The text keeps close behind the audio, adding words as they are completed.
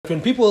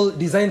when people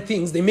design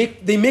things, they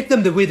make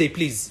them the way they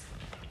please.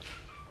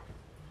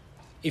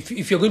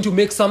 If you're going to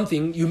make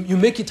something, you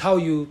make it how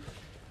you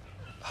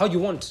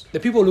want. The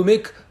people who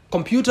make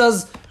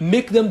computers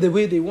make them the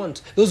way they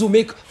want. Those who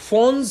make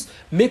phones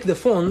make the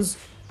phones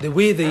the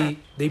way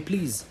they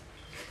please.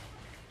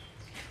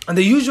 And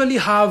they usually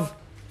have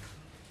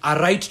a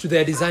right to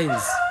their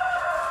designs.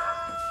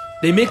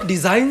 They make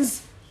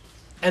designs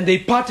and they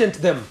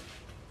patent them.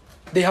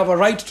 They have a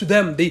right to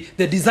them. The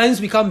designs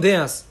become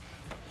theirs.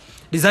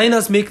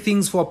 Designers make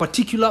things for a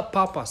particular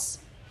purpose.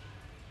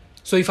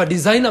 So if a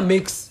designer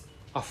makes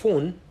a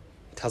phone,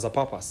 it has a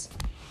purpose.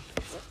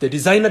 The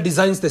designer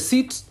designs the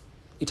seat,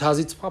 it has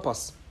its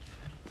purpose.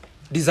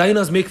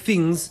 Designers make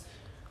things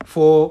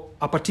for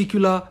a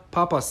particular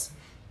purpose.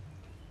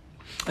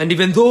 And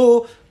even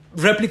though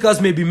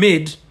replicas may be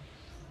made,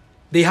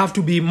 they have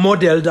to be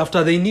modeled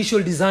after the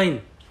initial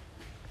design,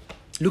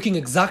 looking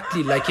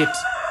exactly like it.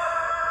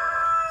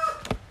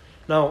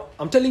 Now,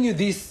 I'm telling you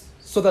this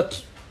so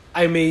that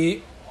I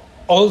may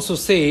also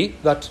say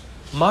that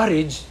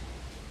marriage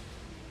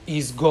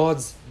is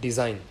God's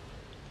design.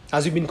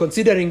 As we've been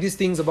considering these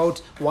things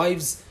about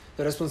wives,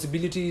 the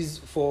responsibilities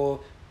for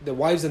the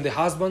wives and the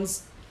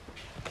husbands,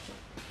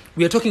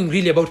 we are talking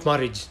really about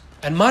marriage.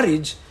 And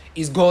marriage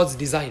is God's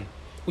design,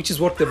 which is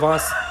what the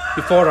verse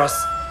before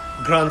us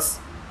grants.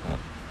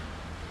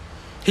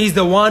 He's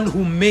the one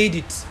who made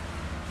it.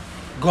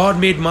 God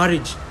made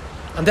marriage.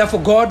 And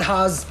therefore God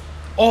has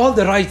all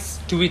the rights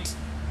to it.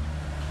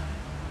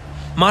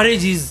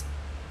 Marriage is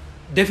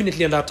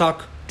definitely under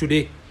attack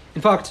today.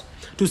 In fact,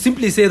 to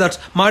simply say that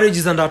marriage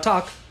is under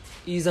attack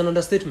is an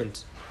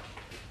understatement.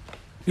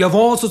 We have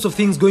all sorts of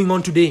things going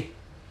on today.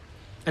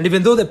 And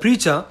even though the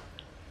preacher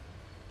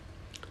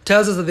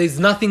tells us that there is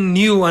nothing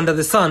new under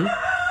the sun,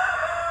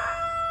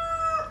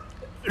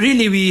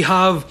 really we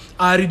have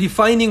a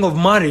redefining of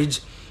marriage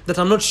that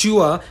I'm not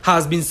sure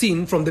has been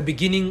seen from the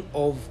beginning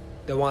of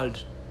the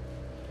world.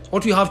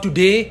 What we have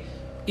today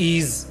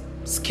is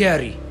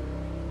scary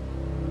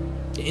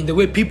in the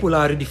way people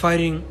are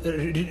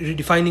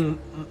redefining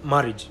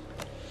marriage.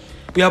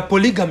 We have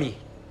polygamy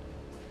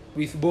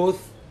with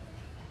both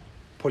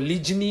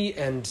polygyny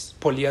and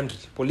polyandry.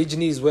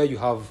 Polygyny is where you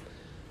have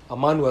a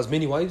man who has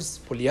many wives.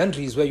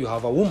 Polyandry is where you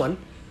have a woman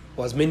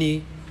who has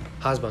many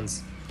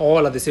husbands,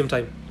 all at the same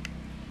time.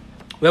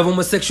 We have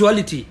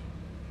homosexuality.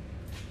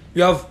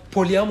 We have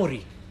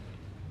polyamory.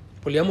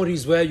 Polyamory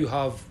is where you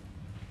have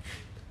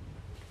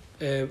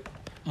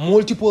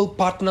multiple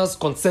partners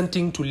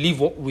consenting to live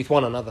with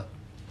one another.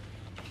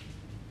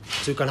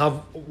 So you can have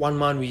one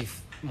man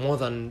with more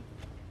than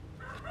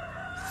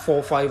 4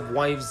 or 5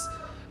 wives,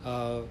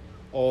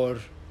 or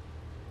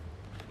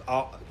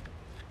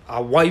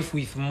a wife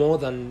with more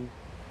than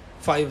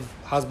 5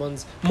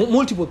 husbands.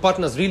 Multiple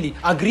partners really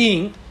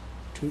agreeing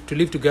to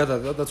live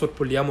together. That's what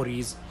polyamory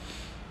is.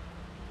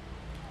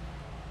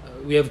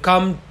 We have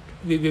come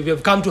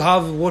to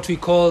have what we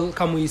call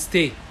come we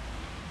stay,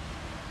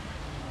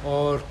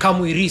 or come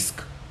we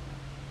risk,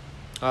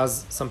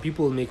 as some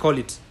people may call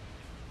it.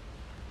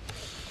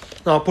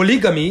 Now,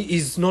 polygamy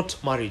is not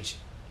marriage.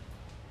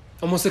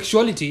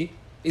 Homosexuality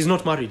is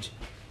not marriage.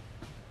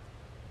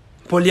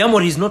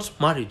 Polyamory is not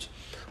marriage.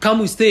 Come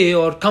we stay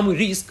or come we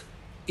risk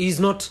is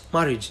not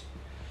marriage.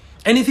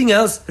 Anything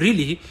else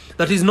really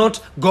that is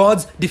not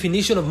God's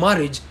definition of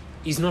marriage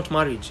is not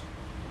marriage.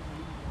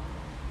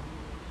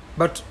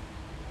 But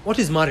what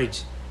is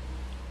marriage?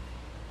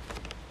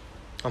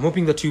 I'm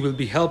hoping that you will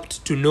be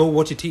helped to know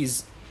what it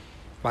is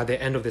by the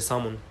end of the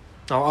sermon.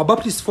 Now, our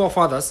Baptist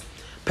forefathers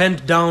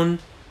penned down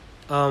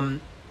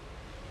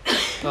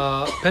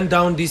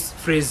this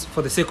phrase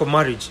for the sake of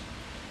marriage.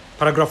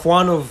 Paragraph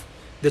 1 of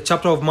the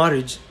chapter of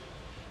marriage.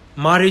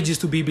 Marriage is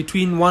to be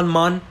between one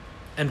man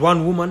and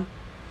one woman.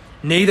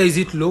 Neither is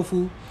it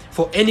lawful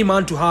for any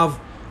man to have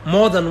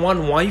more than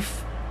one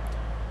wife,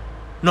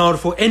 nor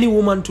for any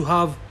woman to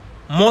have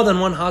more than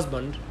one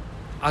husband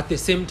at the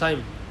same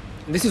time.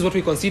 And this is what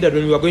we considered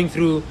when we were going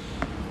through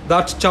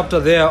that chapter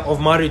there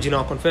of marriage in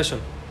our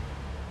confession.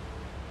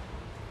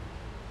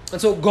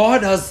 And so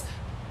God has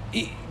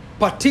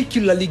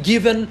particularly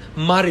given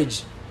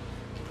marriage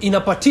in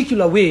a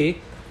particular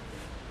way.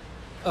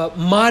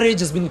 Marriage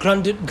has been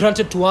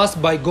granted to us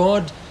by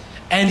God,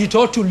 and it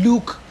ought to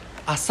look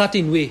a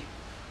certain way,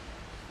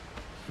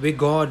 the way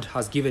God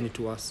has given it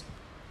to us.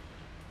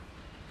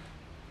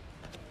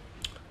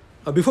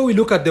 Before we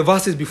look at the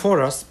verses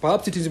before us,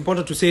 perhaps it is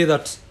important to say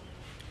that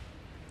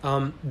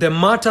the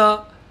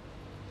matter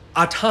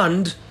at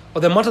hand,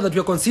 or the matter that we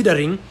are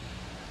considering,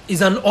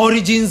 is an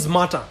origins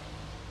matter.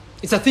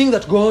 It's a thing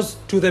that goes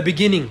to the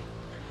beginning.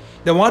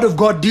 The Word of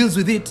God deals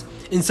with it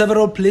in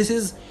several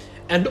places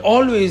and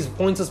always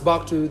points us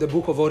back to the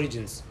book of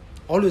origins.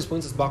 Always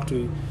points us back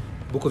to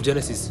the book of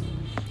Genesis.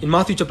 In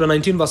Matthew chapter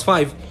 19 verse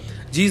 5,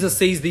 Jesus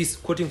says this,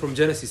 quoting from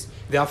Genesis,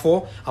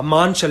 "Therefore, a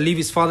man shall leave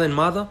his father and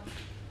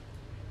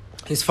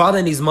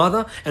his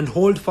mother, and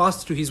hold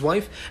fast to his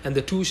wife, and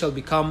the two shall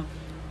become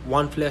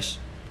one flesh."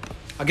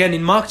 Again,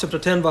 in Mark chapter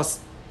 10 verse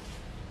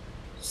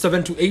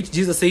 7 to 8,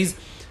 Jesus says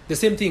the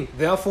same thing.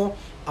 "Therefore,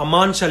 a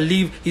man shall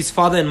leave his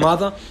father and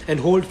mother and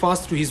hold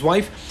fast to his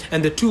wife,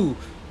 and the two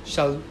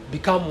shall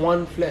become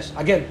one flesh.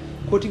 Again,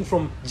 quoting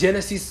from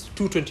Genesis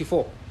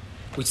 2:24,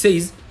 which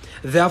says,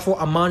 therefore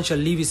a man shall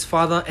leave his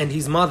father and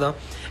his mother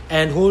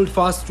and hold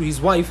fast to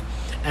his wife,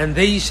 and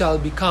they shall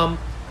become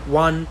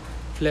one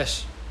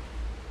flesh.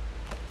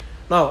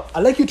 Now,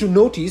 I'd like you to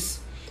notice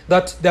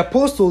that the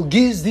apostle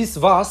gives this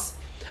verse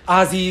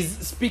as he is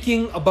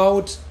speaking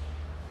about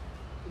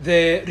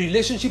the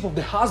relationship of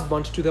the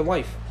husband to the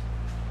wife.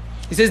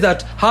 He says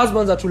that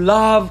husbands are to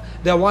love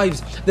their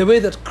wives the way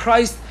that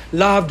Christ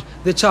loved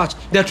the church.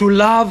 They are to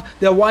love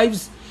their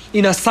wives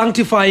in a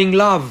sanctifying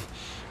love,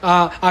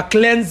 a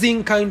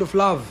cleansing kind of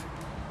love,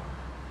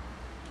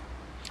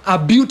 a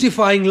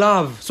beautifying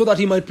love, so that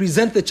he might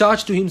present the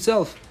church to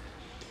himself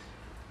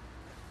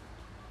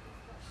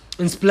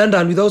in splendor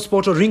and without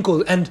spot or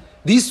wrinkle. And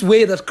this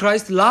way that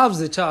Christ loves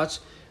the church,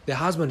 the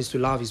husband is to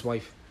love his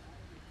wife.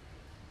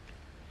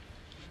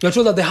 You're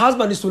told that the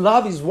husband is to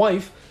love his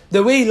wife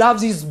the way he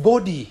loves his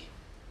body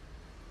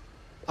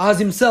as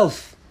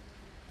himself.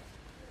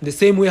 In the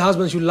same way,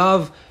 husbands should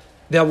love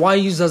their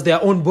wives as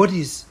their own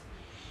bodies.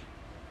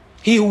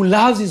 He who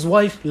loves his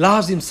wife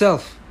loves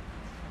himself.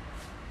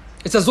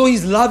 It's as though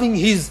he's loving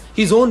his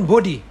own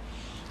body.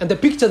 And the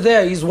picture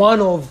there is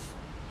one of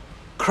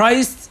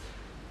Christ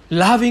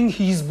loving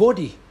his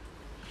body,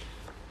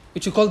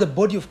 which we call the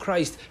body of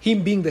Christ,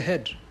 him being the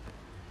head.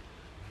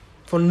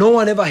 For no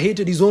one ever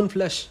hated his own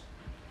flesh,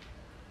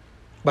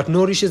 but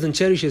nourishes and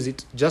cherishes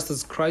it, just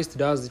as Christ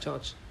does the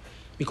church,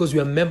 because we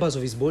are members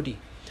of his body.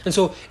 And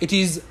so it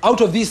is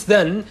out of this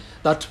then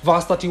that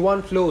verse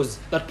 31 flows,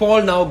 that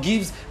Paul now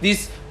gives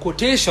this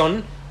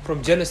quotation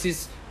from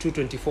Genesis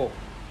 2:24,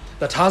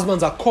 that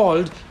husbands are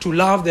called to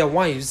love their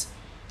wives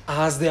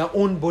as their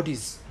own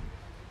bodies.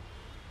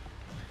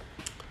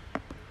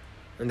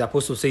 And the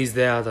apostle says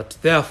there that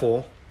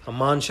therefore a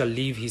man shall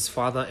leave his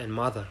father and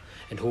mother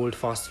and hold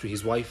fast to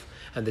his wife,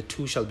 and the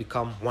two shall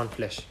become one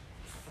flesh.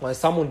 My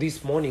sermon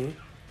this morning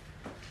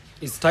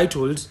is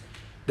titled,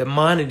 The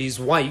Man and His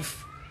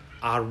Wife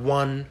Are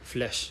One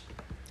Flesh.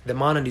 The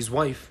man and his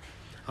wife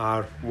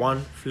are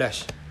one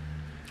flesh.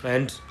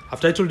 And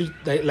I've titled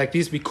it like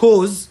this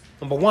because,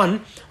 number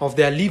one, of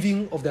their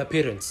leaving of their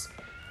parents,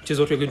 which is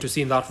what we're going to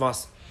see in that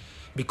verse.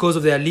 Because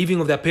of their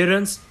leaving of their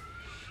parents,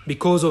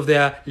 because of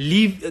their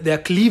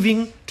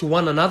cleaving to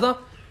one another,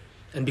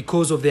 and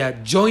because of their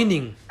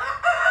joining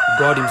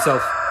God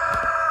himself.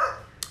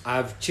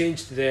 I've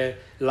changed the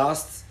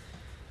last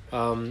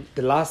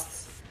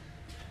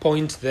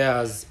point there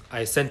as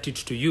I sent it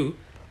to you,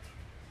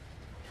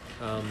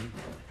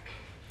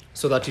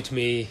 so that it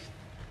may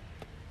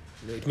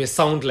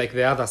sound like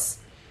the others.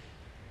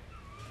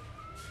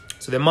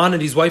 So the man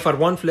and his wife are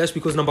one flesh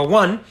because, number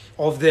one,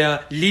 of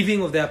their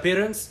leaving of their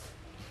parents,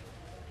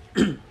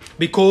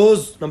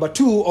 because, number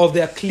two, of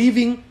their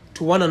cleaving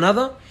to one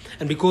another,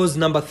 and because,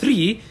 number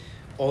three,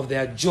 of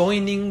their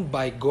joining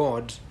by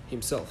God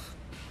himself.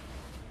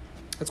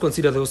 Let's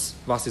consider those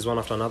verses one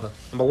after another.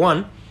 Number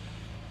one,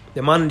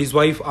 the man and his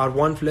wife are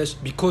one flesh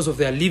because of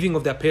their leaving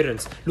of their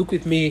parents. Look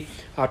with me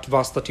at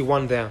verse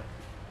 31 there.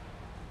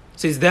 It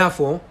says,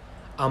 therefore,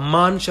 a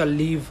man shall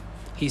leave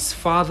his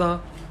father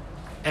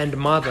and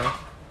mother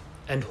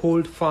and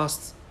hold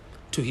fast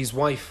to his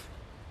wife.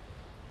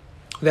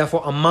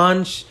 Therefore, a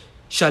man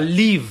shall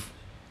leave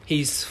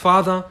his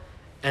father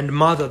and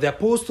mother. The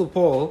Apostle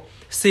Paul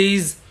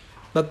says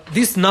that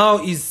this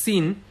now is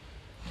seen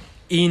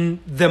in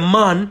the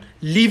man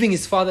leaving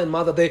his father and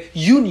mother. The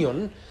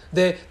union,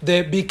 the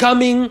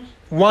becoming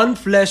one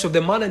flesh of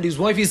the man and his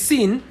wife is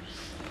seen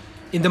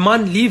in the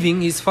man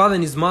leaving his father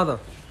and his mother.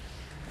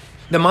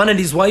 The man and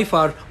his wife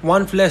are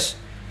one flesh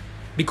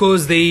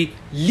because they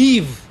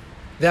leave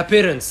their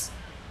parents.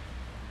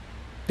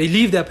 They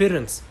leave their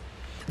parents.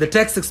 The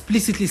text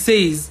explicitly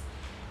says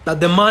that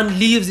the man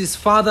leaves his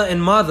father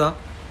and mother,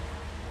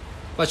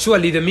 but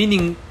surely the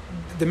meaning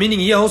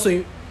here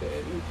also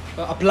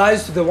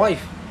applies to the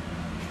wife,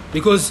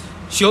 because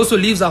she also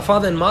leaves her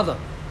father and mother,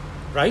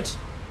 right?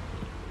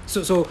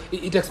 So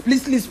it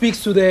explicitly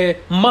speaks to the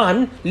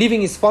man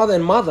leaving his father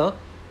and mother,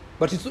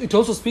 but it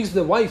also speaks to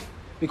the wife,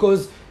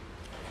 because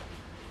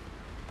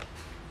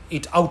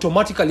it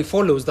automatically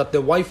follows that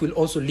the wife will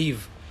also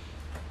leave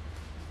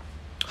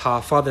her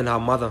father and her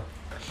mother.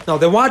 Now,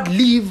 the word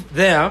leave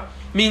there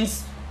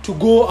means to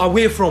go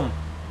away from.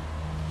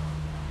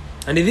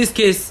 And in this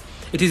case,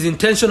 it is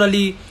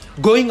intentionally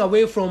going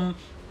away from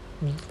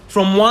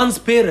one's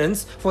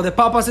parents for the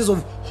purposes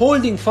of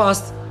holding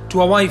fast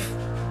to a wife.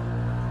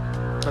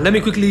 And let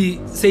me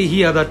quickly say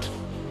here that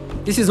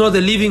this is not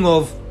the leaving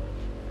of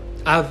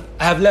I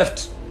have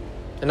left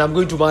and I'm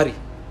going to marry.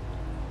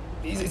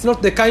 It's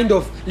not the kind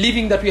of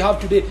leaving that we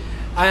have today.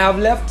 I have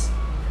left,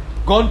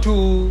 gone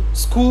to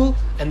school,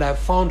 and I have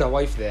found a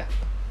wife there.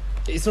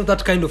 It's not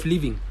that kind of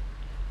leaving.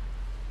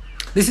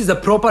 This is a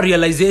proper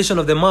realization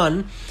of the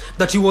man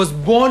that he was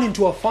born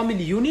into a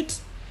family unit,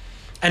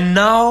 and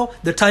now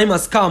the time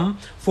has come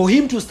for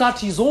him to start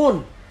his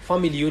own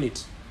family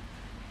unit.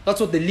 That's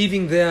what the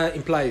leaving there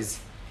implies.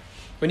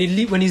 When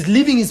he's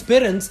leaving his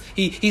parents,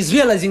 he's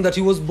realizing that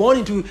he was born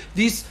into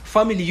this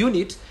family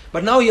unit,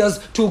 but now he has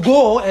to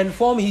go and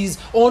form his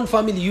own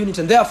family unit,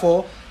 and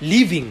therefore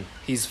leaving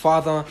his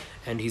father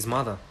and his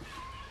mother.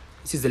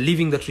 This is the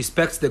living that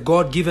respects the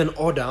God-given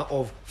order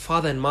of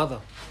father and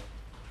mother,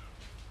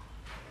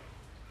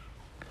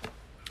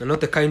 and not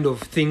the kind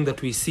of thing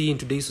that we see in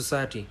today's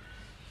society.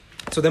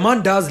 So the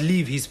man does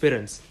leave his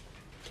parents.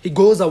 He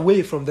goes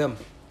away from them,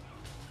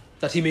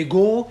 that he may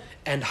go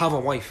and have a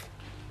wife.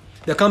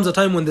 There comes a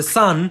time when the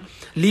son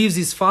leaves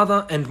his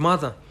father and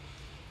mother,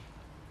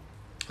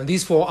 and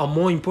this for a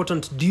more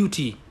important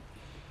duty,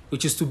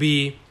 which is to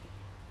be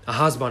a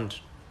husband.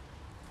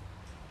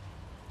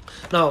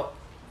 Now,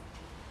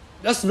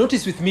 just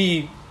notice with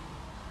me,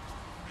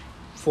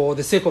 for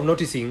the sake of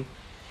noticing,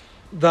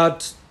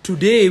 that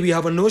today we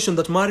have a notion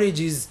that marriage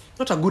is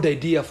not a good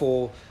idea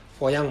for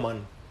a young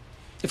man.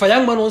 If a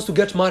young man wants to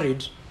get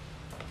married,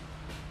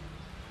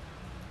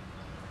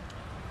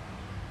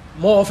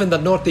 more often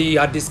than not, they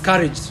are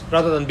discouraged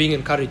rather than being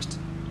encouraged.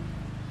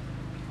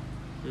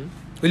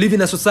 We live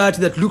in a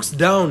society that looks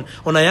down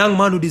on a young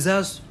man who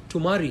desires to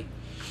marry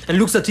and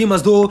looks at him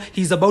as though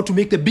he's about to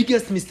make the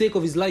biggest mistake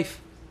of his life.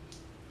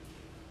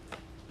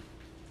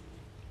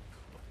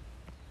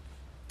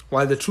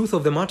 While the truth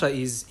of the matter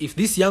is, if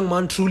this young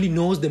man truly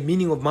knows the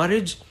meaning of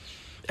marriage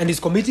and is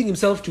committing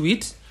himself to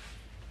it,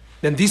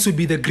 then this would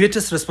be the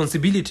greatest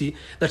responsibility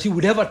that he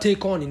would ever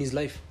take on in his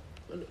life.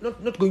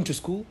 Not going to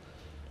school,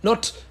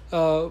 not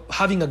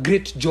having a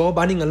great job,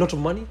 earning a lot of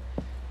money.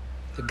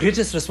 The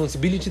greatest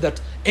responsibility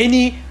that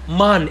any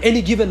man,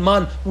 any given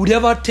man would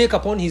ever take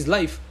upon his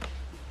life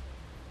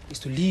is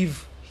to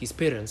leave his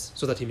parents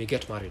so that he may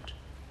get married.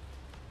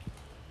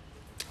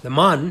 The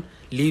man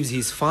leaves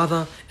his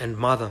father and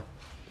mother.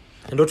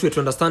 And what we have to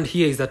understand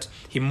here is that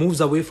he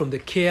moves away from the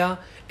care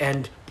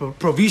and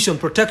provision,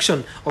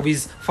 protection of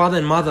his father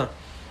and mother.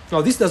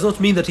 Now, this does not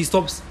mean that he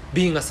stops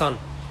being a son.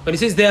 When he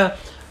says there,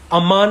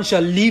 a man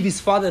shall leave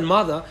his father and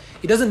mother,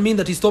 it doesn't mean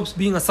that he stops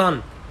being a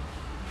son.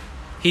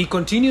 He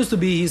continues to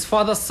be his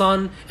father's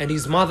son and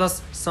his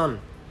mother's son.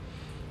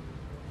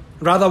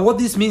 Rather, what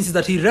this means is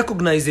that he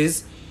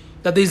recognizes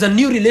that there is a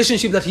new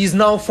relationship that he is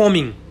now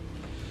forming,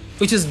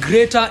 which is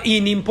greater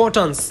in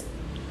importance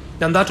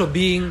than that of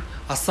being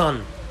a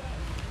son.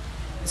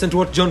 Listen to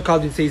what John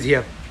Calvin says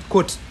here.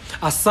 Quote,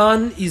 "A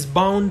son is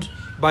bound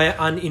by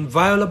an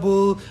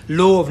inviolable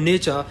law of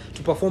nature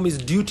to perform his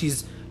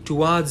duties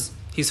towards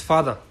his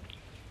father.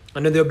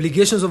 And when the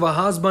obligations of a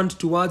husband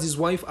towards his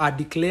wife are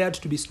declared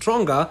to be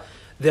stronger,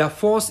 their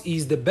force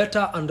is the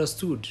better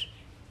understood.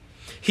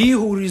 He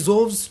who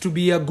resolves to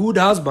be a good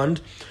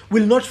husband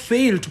will not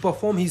fail to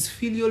perform his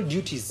filial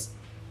duties,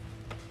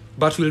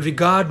 but will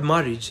regard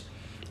marriage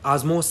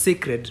as more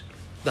sacred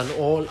than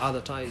all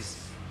other ties."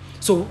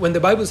 So when the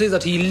Bible says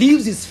that he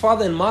leaves his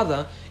father and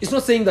mother, it's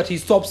not saying that he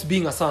stops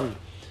being a son.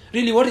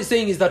 Really, what it's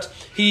saying is that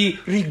he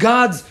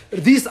regards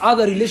this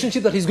other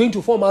relationship that he's going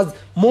to form as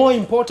more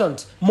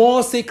important,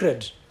 more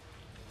sacred.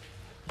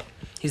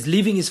 His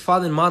leaving his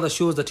father and mother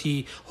shows that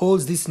he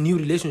holds this new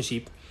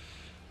relationship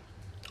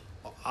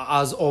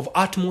as of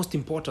utmost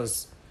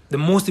importance, the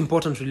most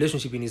important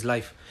relationship in his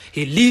life.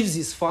 He leaves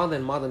his father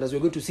and mother, and as we're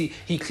going to see,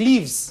 he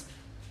cleaves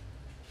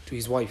to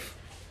his wife.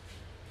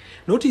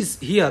 Notice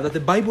here that the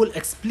Bible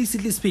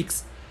explicitly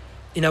speaks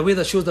in a way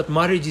that shows that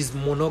marriage is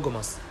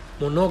monogamous.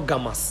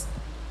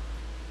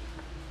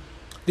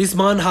 This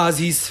man has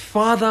his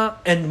father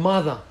and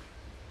mother.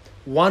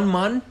 One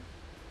man,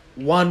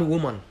 one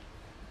woman.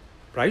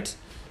 Right?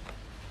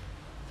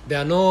 There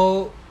are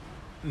no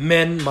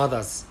men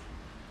mothers.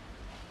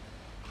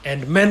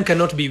 And men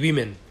cannot be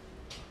women.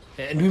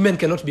 And women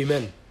cannot be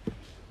men.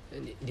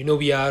 And,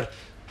 we are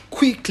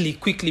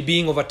quickly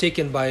being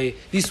overtaken by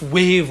this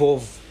wave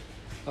of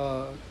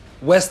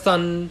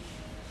Western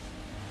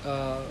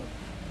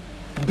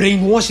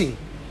brainwashing.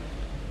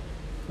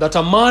 That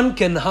a man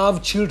can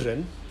have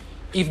children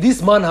if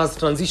this man has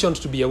transitioned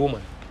to be a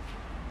woman.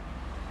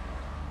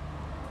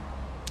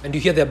 And you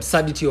hear the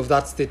absurdity of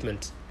that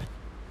statement.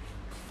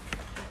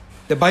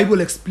 The Bible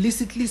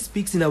explicitly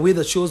speaks in a way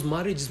that shows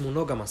marriage is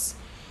monogamous.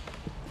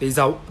 There's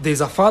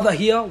a father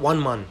here,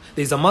 one man.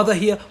 There's a mother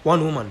here,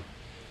 one woman.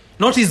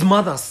 Not his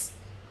mothers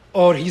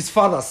or his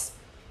fathers,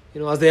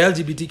 as the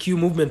LGBTQ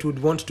movement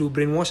would want to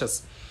brainwash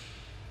us.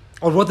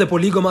 Or what the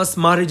polygamous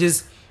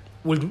marriages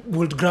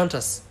would grant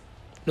us.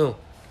 No.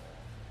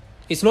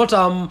 It's not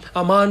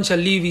a man shall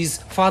leave his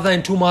father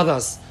and two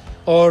mothers,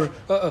 or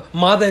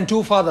mother and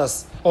two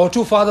fathers, or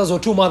two fathers or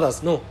two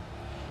mothers. No.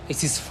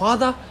 It's his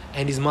father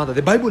and his mother.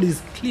 The Bible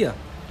is clear.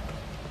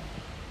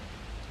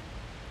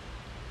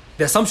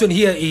 The assumption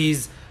here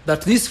is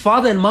that this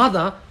father and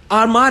mother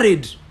are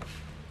married.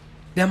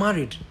 They are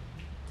married.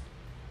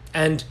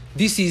 And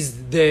this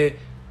is the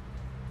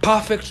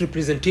perfect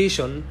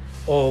representation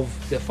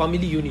of the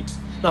family unit.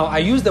 Now, I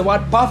use the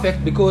word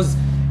perfect because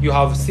you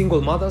have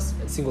single mothers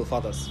and single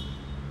fathers.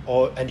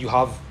 And you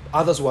have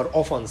others who are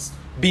orphans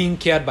being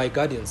cared by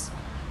guardians.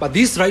 But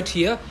this right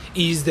here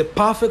is the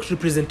perfect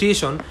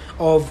representation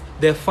of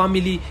the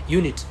family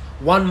unit.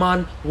 one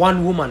man,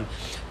 one woman.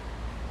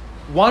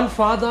 One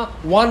father,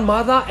 one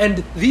mother,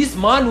 and this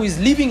man who is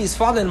leaving his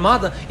father and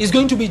mother is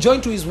going to be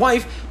joined to his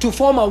wife to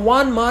form a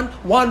one man,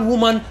 one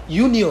woman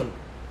union.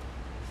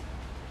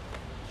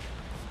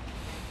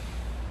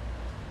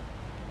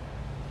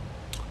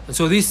 And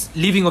so this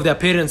leaving of their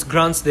parents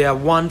grants their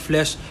one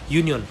flesh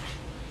union.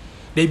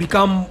 They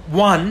become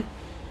one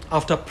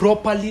after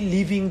properly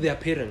leaving their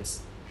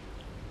parents.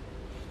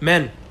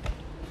 Men,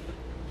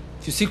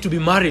 if you seek to be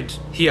married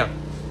here,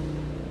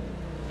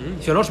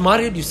 if you're not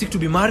married, you seek to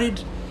be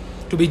married,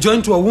 to be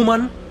joined to a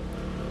woman,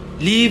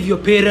 leave your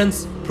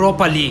parents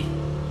properly.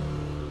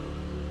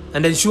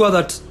 And ensure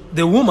that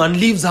the woman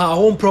leaves her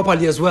home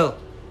properly as well.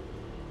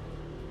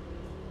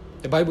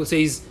 The Bible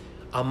says,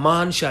 a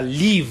man shall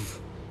leave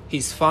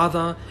his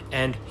father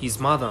and his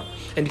mother.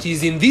 And it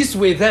is in this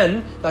way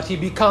then that he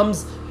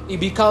becomes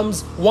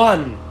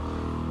one.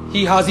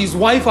 He has his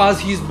wife as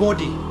his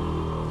body,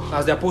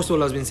 as the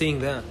apostle has been saying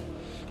there.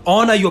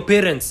 Honor your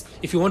parents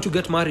if you want to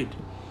get married.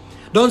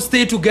 Don't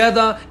stay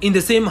together in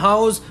the same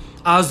house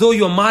as though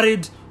you're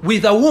married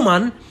with a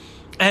woman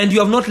and you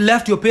have not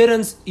left your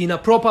parents in a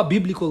proper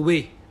biblical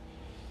way.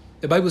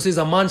 The Bible says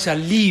a man shall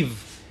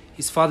leave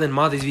his father and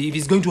mother if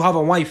he's going to have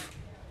a wife.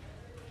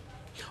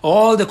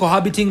 All the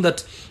cohabiting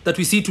that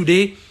we see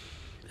today,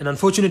 and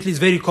unfortunately is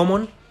very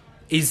common,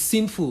 is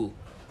sinful.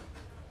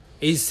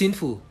 It is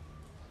sinful.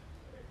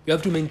 You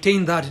have to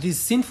maintain that. It is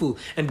sinful.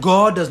 And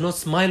God does not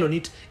smile on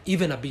it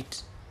even a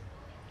bit.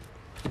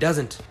 He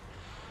doesn't.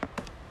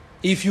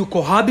 If you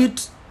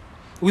cohabit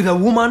with a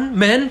woman,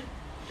 men,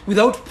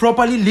 without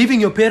properly leaving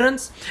your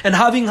parents and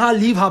having her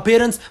leave her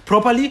parents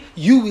properly,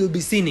 you will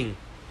be sinning.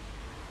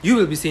 You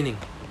will be sinning.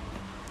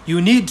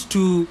 You need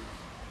to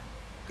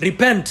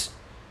repent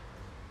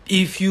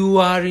if you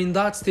are in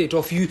that state,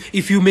 or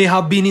if you may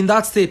have been in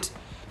that state.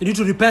 You need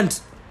to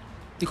repent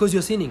because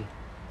you're sinning.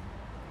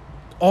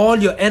 All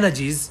your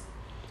energies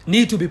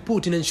need to be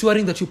put in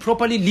ensuring that you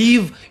properly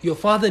leave your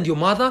father and your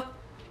mother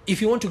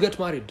if you want to get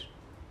married.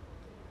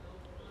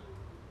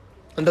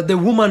 And that the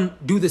woman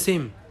do the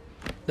same,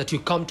 that you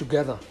come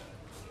together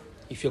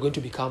if you're going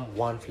to become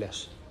one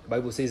flesh. The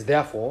Bible says,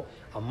 therefore,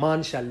 a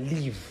man shall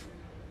leave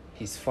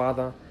his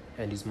father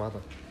and his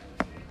mother.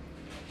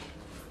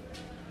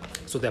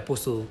 So the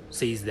apostle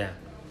says there.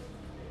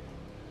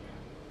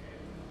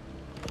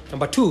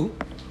 Number 2,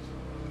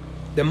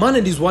 the man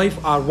and his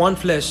wife are one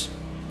flesh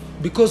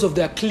because of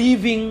their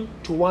cleaving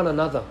to one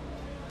another.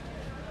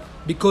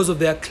 Because of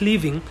their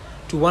cleaving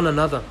to one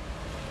another.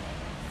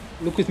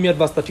 Look with me at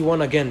verse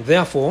 31 again.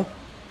 Therefore,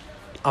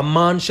 a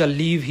man shall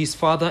leave his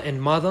father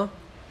and mother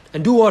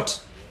and do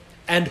what?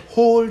 And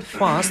hold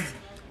fast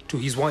to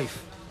his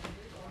wife.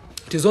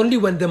 It is only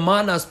when the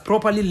man has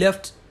properly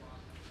left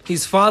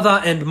his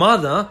father and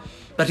mother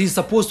that he is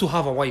supposed to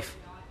have a wife.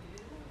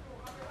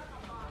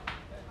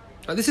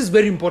 Now, this is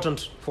very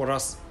important for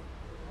us.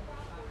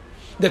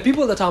 The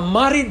people that are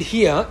married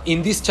here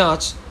in this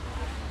church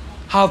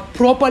have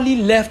properly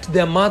left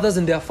their mothers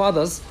and their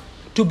fathers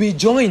to be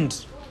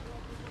joined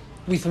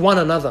with one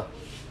another.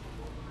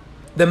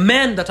 The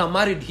men that are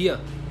married here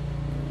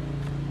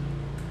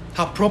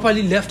have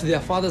properly left their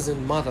fathers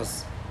and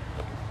mothers.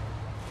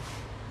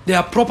 They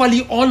have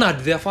properly honored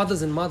their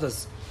fathers and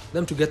mothers,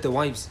 them to get the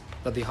wives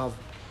that they have.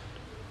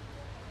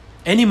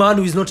 Any man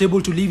who is not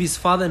able to leave his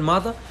father and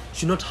mother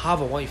should not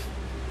have a wife.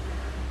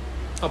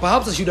 Or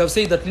perhaps I should have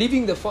said that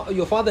leaving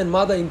your father and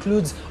mother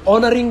includes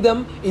honoring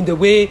them in the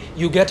way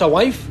you get a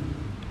wife,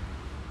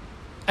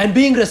 and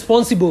being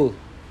responsible,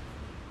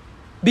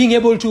 being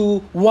able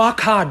to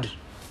work hard,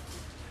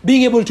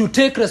 being able to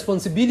take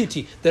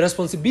responsibility, the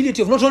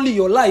responsibility of not only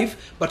your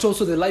life, but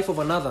also the life of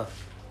another,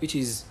 which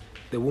is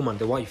the woman,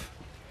 the wife.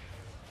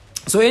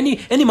 So any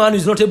man who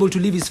is not able to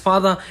leave his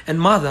father and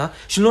mother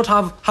should not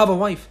have a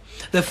wife.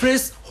 The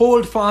phrase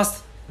hold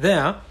fast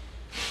there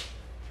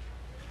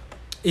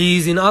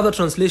is in other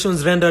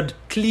translations rendered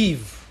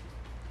cleave.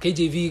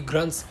 KJV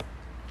grants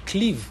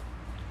cleave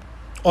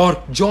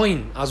or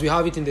join, as we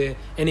have it in the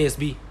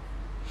NASB.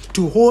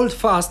 To hold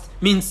fast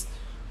means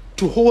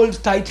to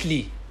hold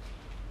tightly.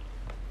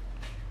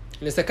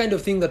 And it's the kind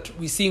of thing that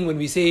we sing when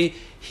we say,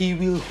 He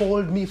will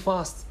hold me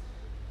fast.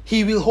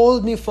 He will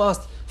hold me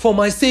fast. For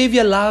my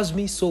Savior loves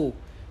me so.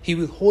 He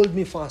will hold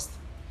me fast.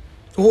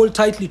 To hold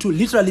tightly too.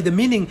 Literally the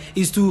meaning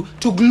is to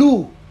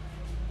glue.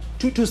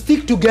 To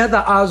stick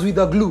together as with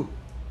a glue.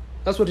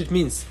 That's what it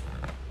means.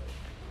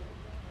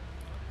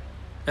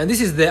 And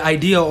this is the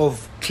idea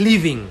of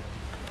cleaving.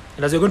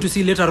 And as you're going to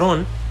see later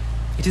on,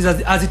 it is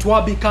as it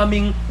were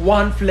becoming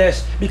one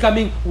flesh,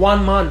 becoming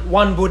one man,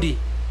 one body.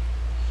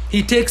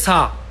 He takes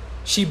her,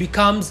 she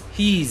becomes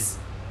his.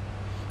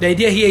 The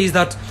idea here is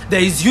that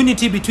there is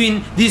unity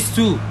between these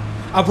two.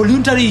 A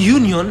voluntary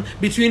union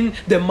between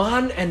the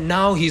man and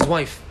now his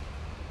wife.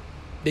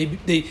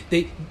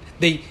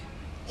 They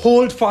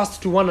hold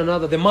fast to one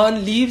another. The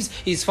man leaves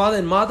his father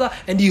and mother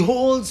and he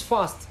holds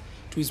fast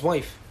to his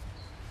wife.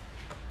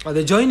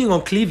 The joining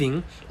or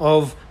cleaving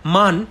of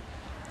man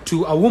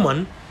to a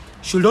woman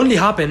should only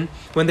happen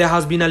when there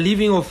has been a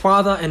leaving of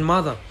father and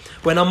mother.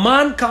 when a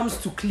man comes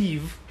to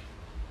cleave,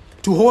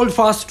 to hold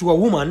fast to a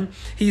woman,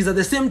 he is at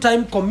the same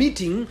time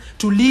committing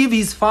to leave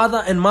his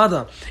father and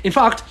mother. In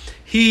fact,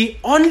 he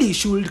only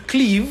should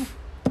cleave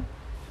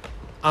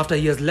after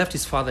he has left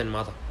his father and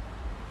mother.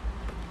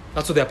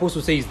 That's what the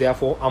apostle says.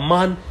 Therefore, a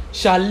man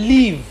shall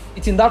leave.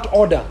 It's in that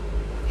order.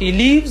 He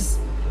leaves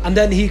and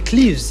then he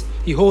cleaves.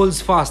 He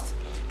holds fast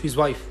to his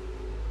wife.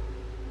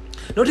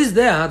 Notice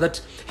there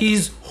that he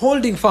is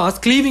holding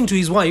fast, cleaving to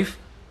his wife.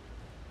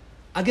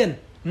 Again,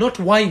 not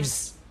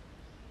wives.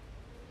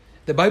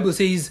 The Bible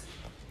says,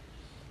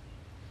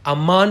 a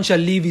man shall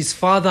leave his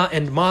father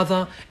and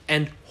mother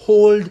and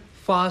hold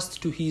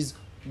fast to his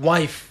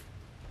wife.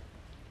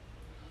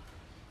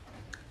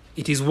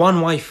 It is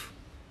one wife,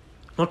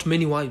 not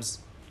many wives.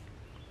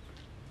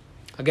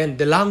 Again,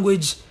 the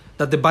language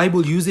that the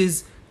Bible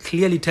uses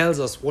clearly tells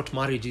us what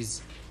marriage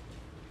is.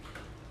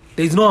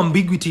 There is no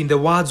ambiguity in the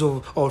words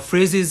or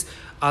phrases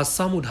as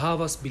some would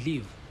have us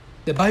believe.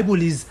 The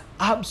Bible is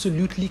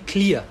absolutely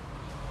clear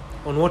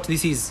on what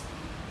this is.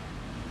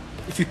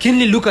 If you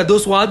keenly look at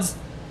those words,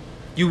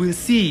 you will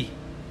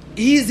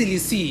easily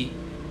see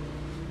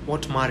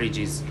what marriage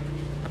is.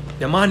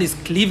 The man is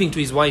cleaving to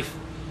his wife.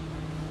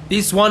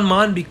 This one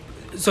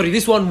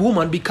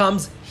woman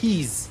becomes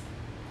his.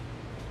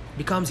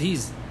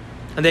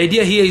 And the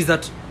idea here is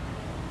that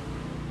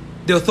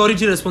the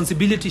authority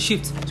responsibility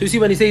shifts. So you see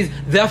when he says,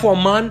 therefore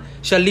a man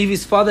shall leave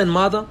his father and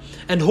mother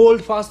and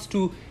hold fast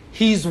to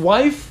his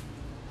wife.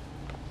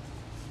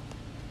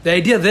 The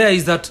idea there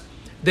is that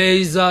there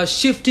is a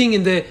shifting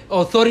in the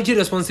authority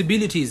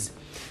responsibilities.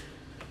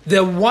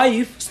 The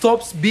wife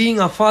stops being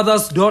a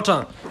father's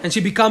daughter and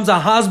she becomes a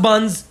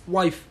husband's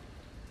wife.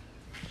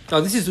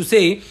 Now this is to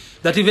say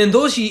that even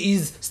though she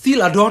is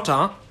still a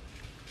daughter,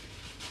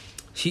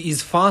 she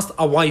is first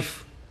a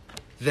wife,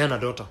 then a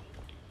daughter.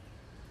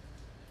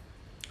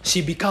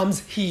 She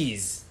becomes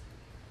his.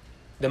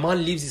 The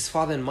man leaves his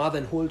father and mother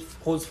and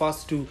holds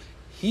fast to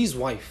his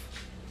wife.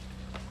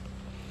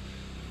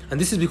 And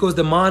this is because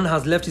the man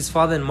has left his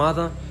father and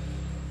mother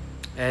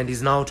and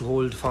is now to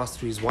hold fast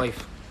to his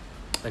wife.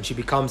 And she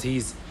becomes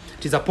his.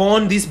 It is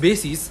upon this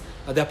basis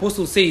that the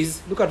apostle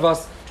says, look at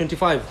verse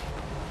 25.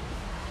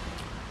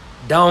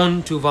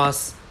 Down to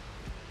verse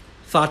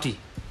 30.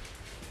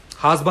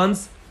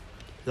 Husbands,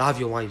 love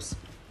your wives,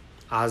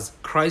 as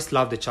Christ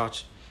loved the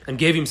church and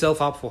gave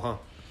himself up for her,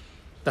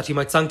 that he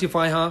might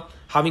sanctify her,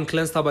 having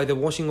cleansed her by the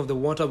washing of the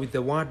water with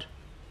the word,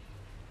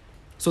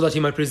 so that he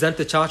might present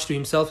the church to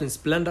himself in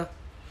splendor,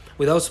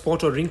 without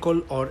spot or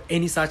wrinkle or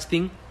any such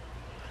thing,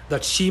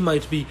 that she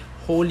might be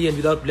holy and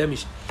without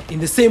blemish. In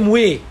the same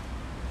way,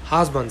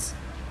 husbands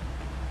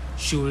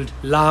should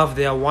love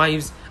their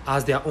wives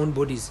as their own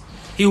bodies.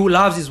 He who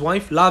loves his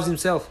wife loves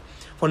himself.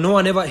 For no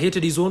one ever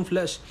hated his own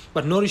flesh,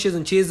 but nourishes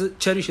and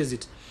cherishes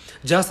it,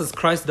 just as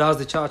Christ does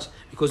the church,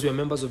 because we are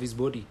members of his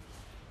body.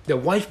 The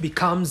wife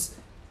becomes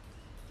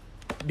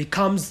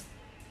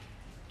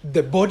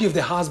the body of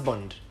the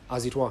husband,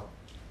 as it were.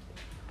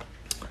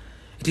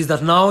 It is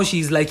that now she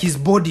is like his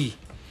body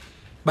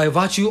by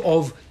virtue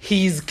of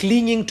his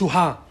clinging to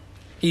her,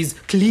 his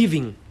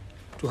cleaving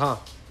to her,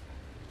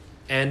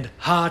 and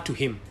her to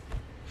him.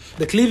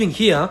 The cleaving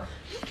here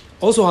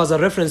also has a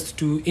reference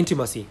to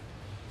intimacy.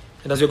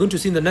 And as you're going to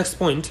see in the next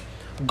point,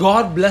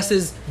 God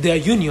blesses their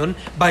union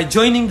by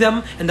joining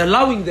them and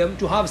allowing them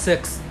to have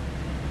sex,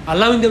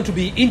 allowing them to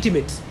be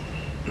intimate.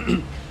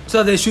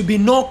 So there should be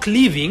no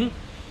cleaving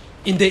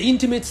in the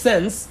intimate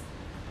sense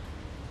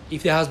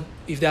if there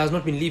has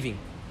not been living.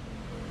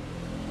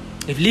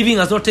 If living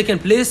has not taken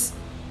place,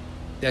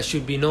 there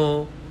should be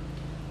no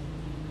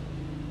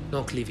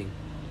cleaving.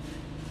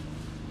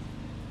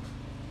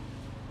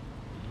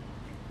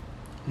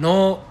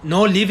 No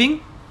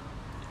living,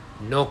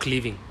 no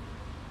cleaving.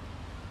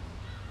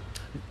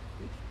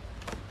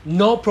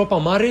 No proper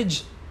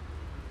marriage,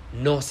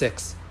 no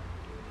sex.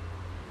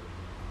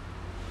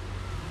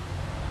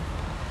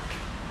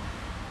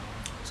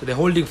 So the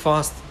holding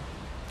fast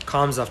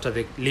comes after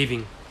the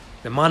living.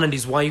 The man and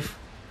his wife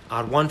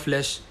are one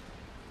flesh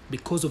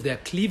because of their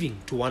cleaving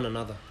to one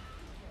another.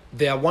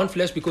 They are one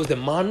flesh because the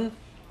man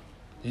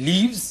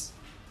leaves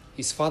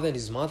his father and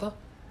his mother.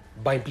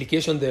 By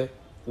implication, the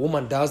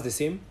woman does the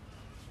same.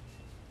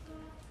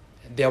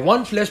 They are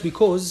one flesh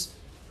because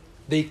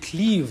they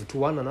cleave to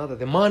one another.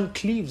 The man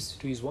cleaves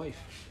to his wife.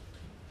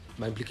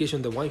 By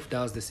implication, the wife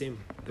does the same,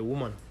 the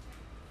woman.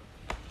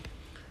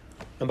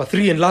 Number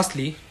 3, and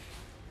lastly,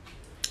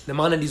 the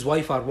man and his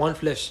wife are one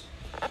flesh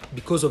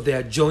because of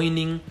their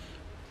joining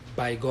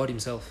by God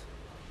himself.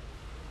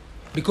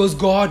 Because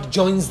God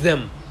joins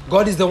them.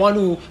 God is the one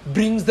who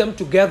brings them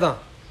together.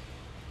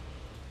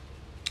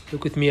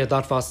 Look with me at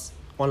that verse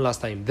one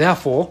last time.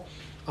 Therefore,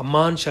 a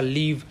man shall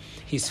leave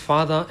his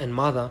father and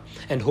mother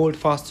and hold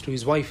fast to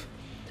his wife,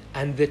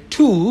 and the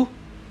two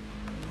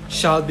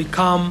shall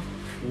become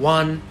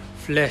one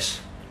flesh.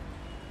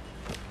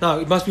 Now,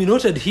 it must be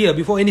noted here,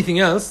 before anything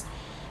else,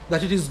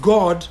 that it is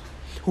God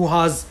who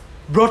has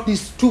brought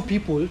these two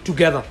people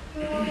together.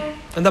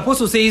 and the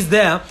apostle says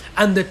there,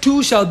 and the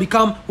two shall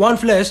become one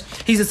flesh,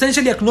 he's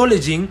essentially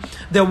acknowledging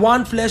the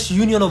one flesh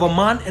union of a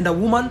man and a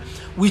woman,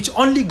 which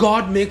only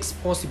God makes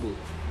possible.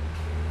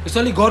 It's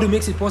only God who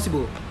makes it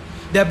possible.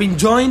 They have been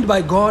joined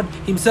by God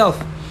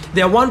himself.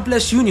 Their one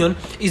flesh union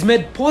is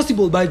made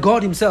possible by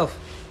God himself.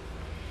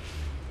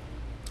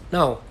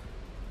 Now,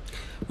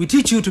 we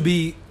teach you to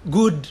be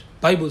good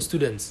Bible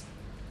students.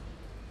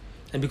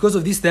 And because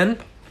of this then,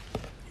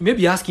 you may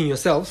be asking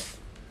yourself,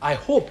 I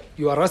hope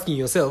you are asking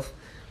yourself,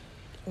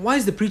 why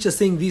is the preacher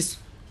saying this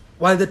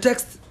while the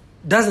text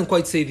doesn't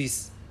quite say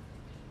this?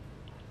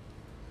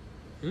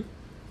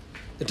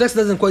 The text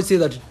doesn't quite say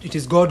that it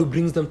is God who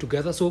brings them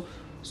together. So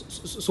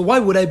why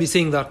would I be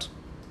saying that?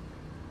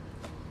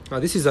 Now,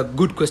 this is a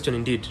good question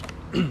indeed.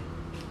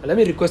 Let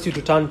me request you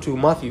to turn to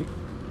Matthew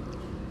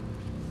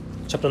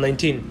chapter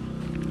 19.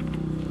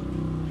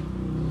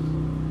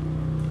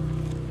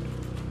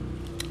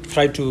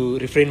 Try to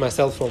refrain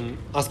myself from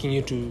asking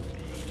you to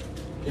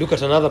look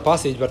at another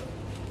passage, but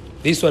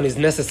this one is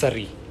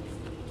necessary.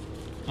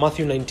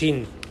 Matthew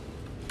 19,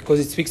 because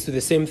it speaks to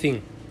the same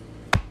thing.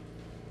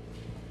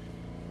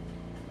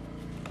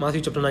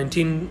 Matthew chapter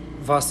 19,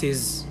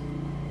 verses...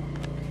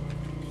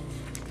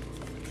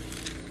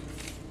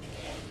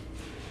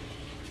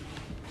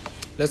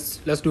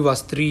 Let's do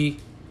verse 3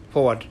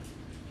 forward.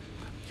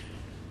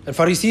 And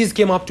Pharisees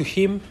came up to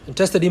him and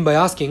tested him by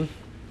asking,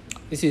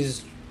 this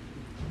is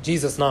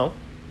Jesus now,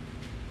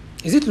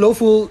 is it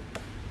lawful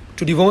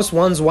to divorce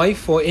one's wife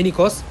for any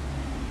cause?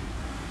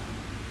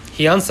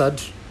 He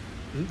answered,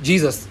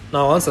 Jesus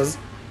now answers,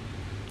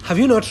 have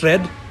you not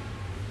read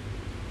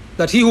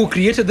that he who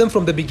created them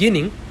from the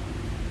beginning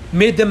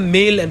made them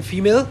male and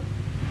female,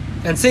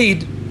 and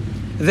said,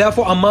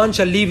 therefore a man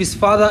shall leave his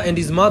father and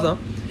his mother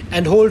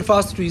and hold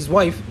fast to his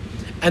wife,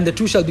 and the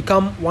two shall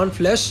become one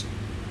flesh?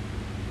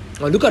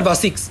 Now look at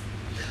verse 6.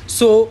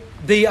 So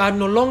they are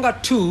no longer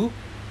two,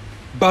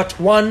 but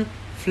one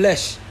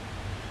flesh.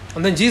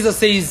 And then Jesus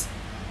says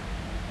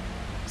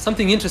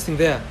something interesting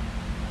there.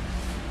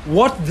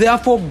 What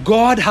therefore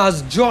God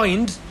has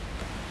joined,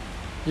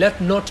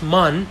 let not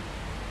man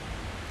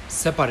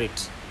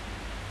separate.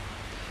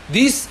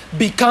 This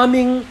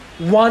becoming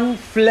one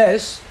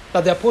flesh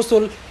that the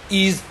apostle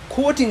is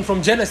quoting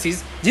from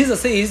Genesis,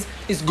 Jesus says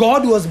it's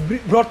God who has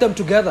brought them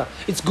together.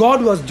 It's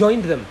God who has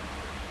joined them.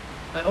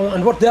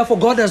 And what therefore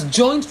God has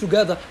joined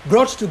together,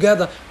 brought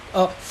together,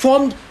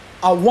 formed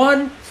a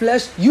one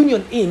flesh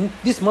union in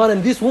this man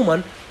and this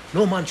woman,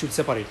 no man should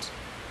separate.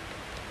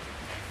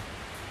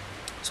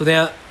 So they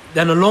are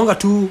no longer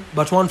two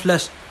but one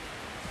flesh.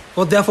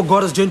 What therefore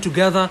God has joined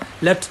together,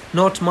 let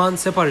not man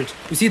separate.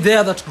 You see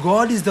there that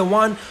God is the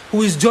one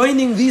who is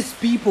joining these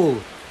people,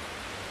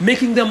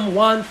 making them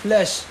one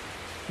flesh.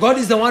 God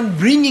is the one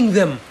bringing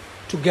them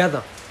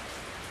together,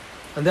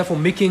 and therefore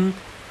making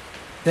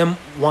them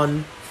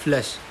one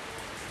flesh.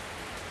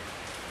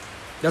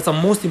 That's the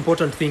most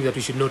important thing that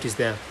we should notice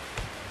there.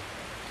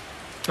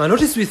 Now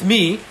notice with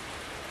me,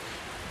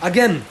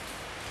 again,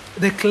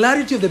 the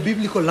clarity of the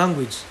biblical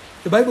language.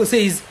 The Bible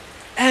says,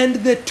 and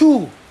the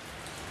two,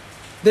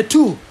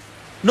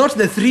 not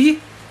the three,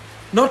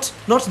 not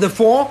the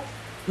four,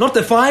 not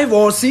the 5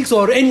 or 6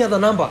 or any other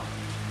number.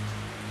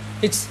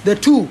 It's the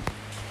two.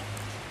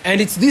 And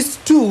it's these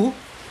two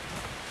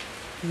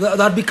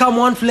that become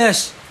one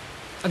flesh.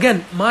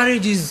 Again,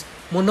 marriage is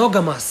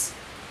monogamous.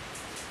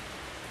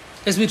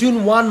 It's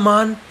between one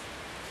man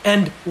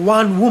and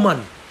one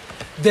woman.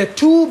 The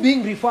two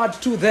being referred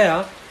to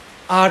there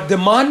are the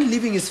man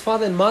leaving his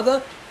father and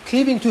mother,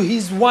 cleaving to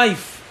his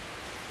wife,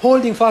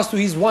 holding fast to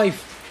his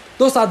wife.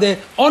 Those are the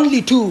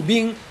only two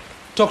being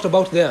talked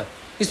about there.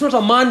 It's not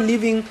a man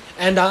leaving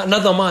and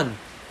another man.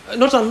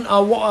 Not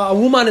a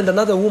woman and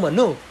another woman.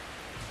 No.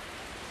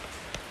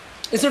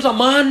 It's not a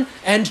man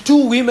and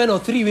 2 women or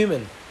 3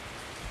 women.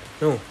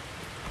 No.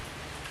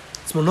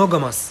 It's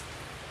monogamous.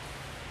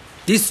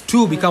 These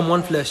two become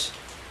one flesh.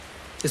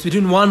 It's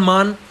between one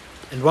man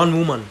and one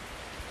woman.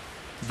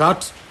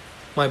 That,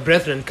 my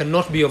brethren,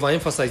 cannot be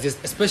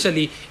overemphasized,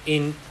 especially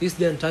in this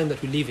day and time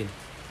that we live in.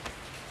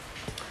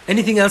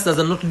 Anything else does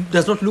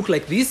not look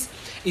like this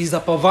is a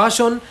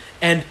perversion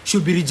and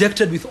should be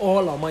rejected with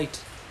all our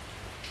might.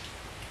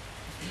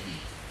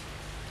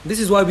 This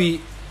is why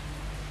we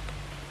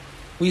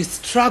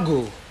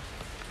struggle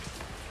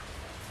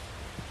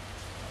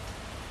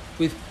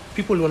with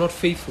people who are not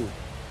faithful.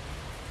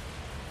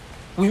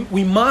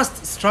 We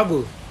must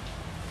struggle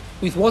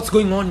with what's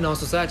going on in our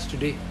society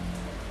today.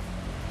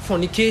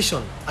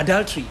 Fornication,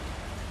 adultery.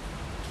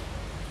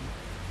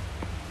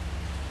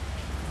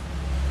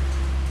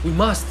 We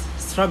must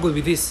struggle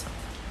with this.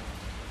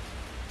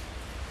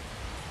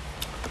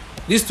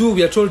 These two,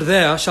 we are told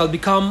there, shall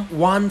become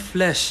one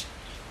flesh.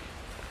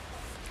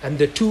 And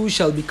the two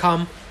shall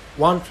become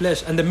one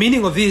flesh. And the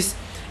meaning of this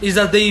is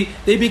that they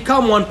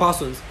become one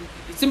person.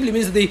 It simply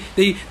means that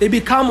they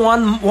become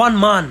one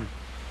man.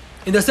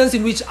 In the sense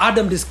in which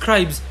Adam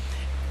describes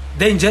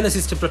there in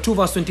Genesis chapter 2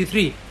 verse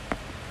 23.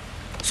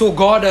 So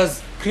God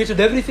has created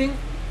everything.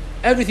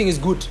 Everything is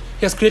good.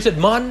 He has created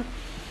man.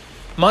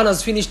 Man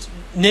has finished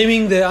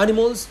naming the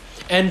animals,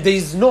 and there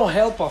is no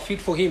helper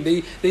fit for him.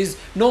 There is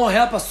no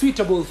helper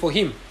suitable for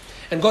him.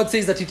 And God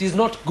says that it is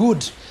not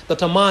good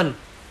that a man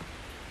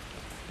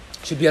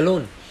should be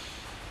alone.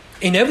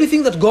 In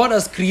everything that God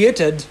has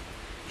created,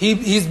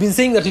 He's been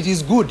saying that it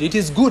is good. It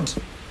is good.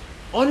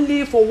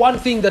 Only for one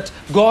thing that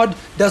God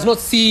does not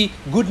see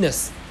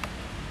goodness.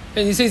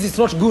 And He says it's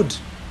not good.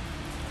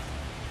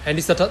 And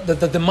it's that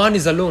the man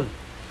is alone.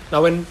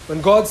 Now when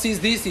God sees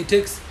this, He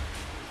takes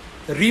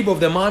the rib of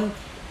the man,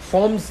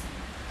 forms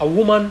a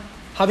woman,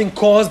 having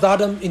caused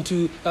Adam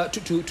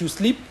to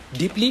sleep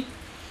deeply.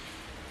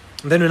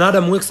 And then when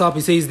Adam wakes up,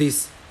 he says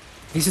this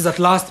is at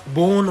last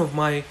bone of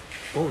my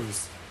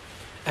bones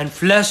and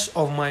flesh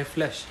of my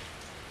flesh.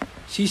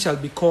 She shall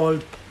be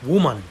called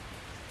woman.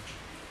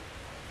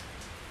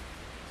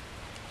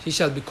 She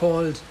shall be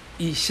called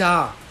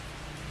Isha,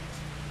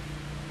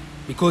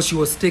 because she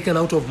was taken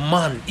out of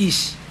man,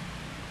 Ish.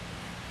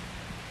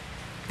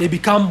 They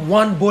become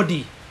one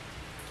body.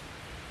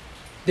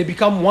 They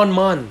become one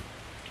man.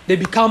 They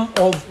become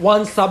of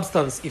one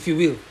substance, if you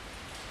will.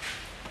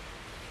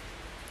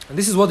 And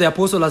this is what the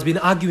apostle has been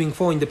arguing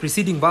for in the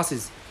preceding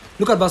verses.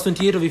 Look at verse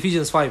 28 of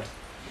Ephesians 5.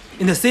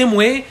 In the same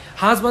way,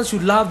 husbands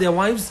should love their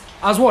wives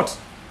as what?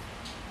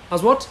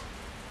 As what?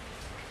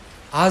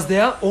 As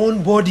their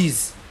own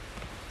bodies.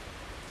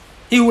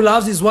 He who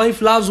loves his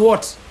wife loves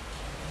what?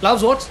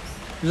 Loves what?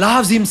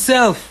 Loves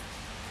himself.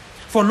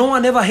 For no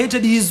one ever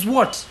hated his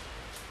what?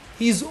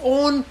 His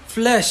own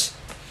flesh,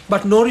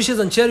 but nourishes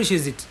and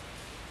cherishes it.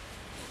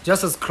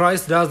 Just as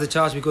Christ does the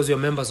church, because we are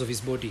members of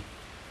his body.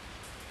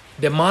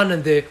 The man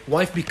and the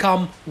wife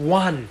become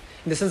one,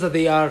 in the sense that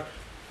they are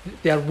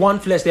one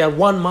flesh, they are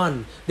one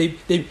man.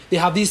 They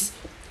have this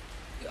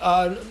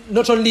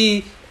not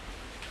only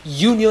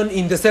union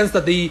in the sense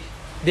that they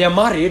are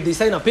married, they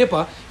sign a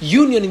paper,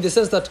 union in the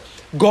sense that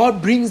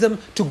God brings them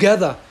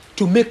together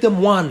to make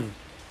them one.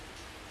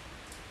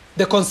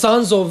 The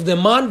concerns of the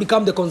man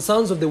become the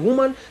concerns of the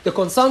woman. The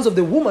concerns of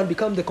the woman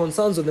become the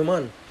concerns of the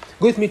man.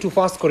 Go with me to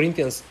 1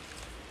 Corinthians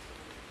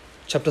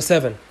chapter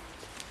 7.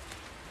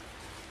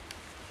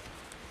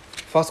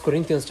 1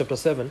 Corinthians chapter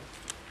 7.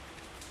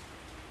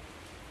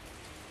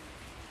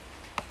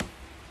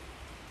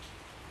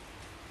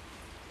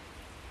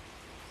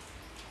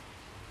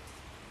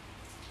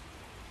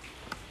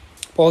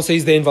 Paul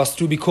says there in verse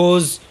 2,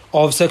 because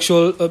of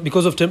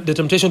the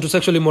temptation to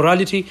sexual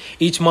immorality,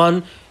 each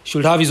man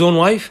should have his own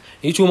wife,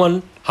 each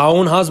woman her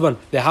own husband.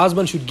 The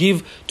husband should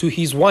give to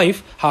his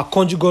wife her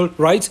conjugal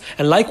rights,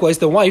 and likewise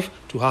the wife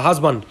to her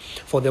husband.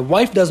 For the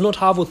wife does not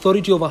have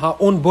authority over her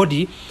own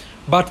body,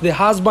 but the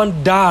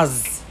husband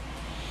does.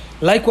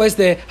 Likewise,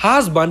 the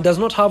husband does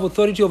not have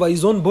authority over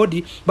his own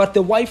body, but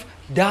the wife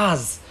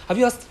does. Have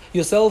you asked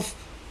yourself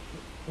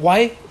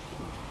why?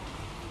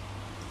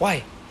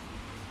 Why?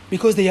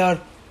 Because they are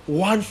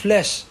one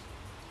flesh.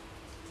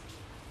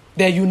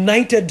 They are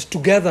united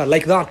together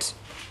like that.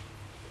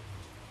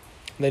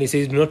 And then he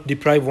says, do not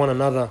deprive one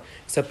another,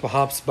 except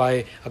perhaps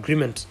by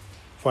agreement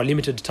for a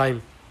limited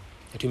time,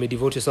 that you may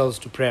devote yourselves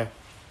to prayer.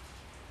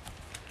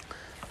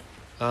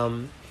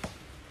 I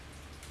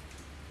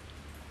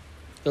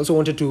also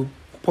wanted to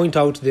point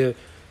out the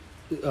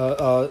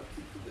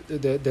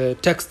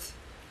text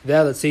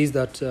there that says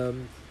that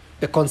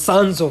the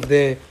concerns of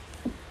the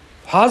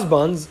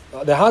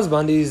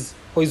husband is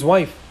for his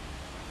wife.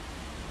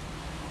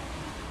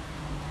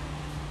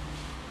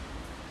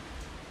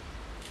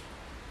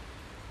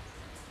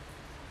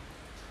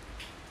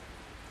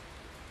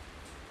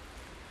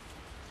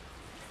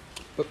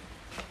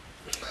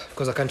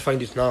 Because I can't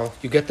find it now,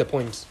 you get the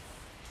point.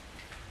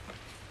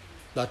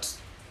 That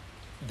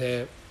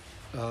the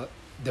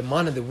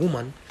man and the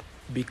woman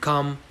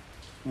become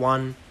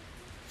one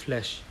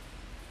flesh.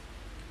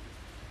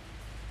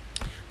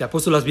 The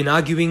apostle has been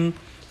arguing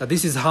that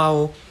this is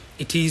how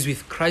it is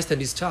with Christ and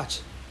his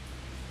church.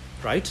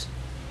 Right?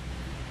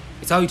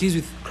 It's how it is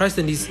with Christ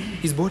and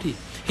his body.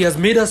 He has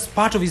made us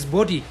part of his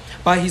body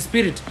by his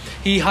Spirit.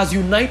 He has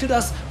united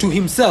us to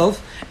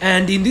himself,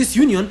 and in this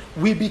union,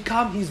 we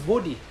become his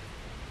body.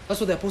 That's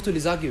what the apostle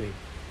is arguing.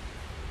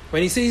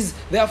 When he says,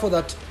 therefore,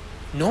 that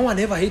no one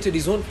ever hated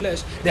his own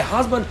flesh, the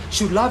husband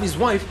should love his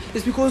wife,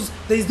 it's because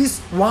there is this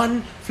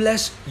one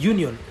flesh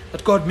union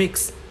that God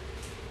makes.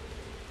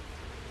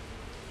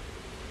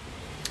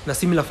 In a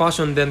similar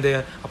fashion, then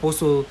the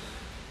apostle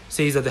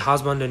says that the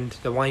husband and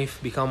the wife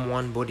become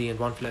one body and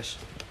one flesh.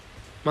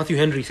 Matthew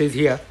Henry says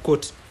here,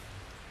 quote,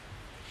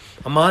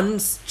 a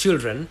man's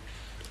children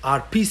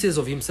are pieces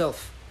of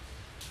himself,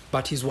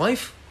 but his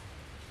wife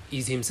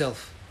is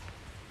himself.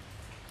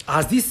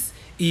 As this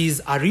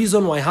is a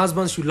reason why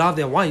husbands should love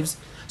their wives,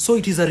 so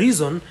it is a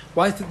reason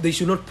why they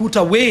should not put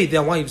away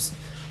their wives.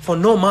 For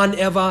no man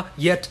ever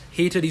yet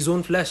hated his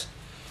own flesh,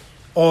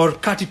 or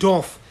cut it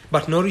off,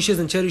 but nourishes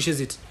and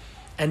cherishes it,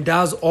 and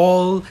does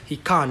all he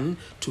can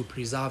to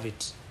preserve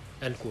it.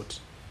 End quote.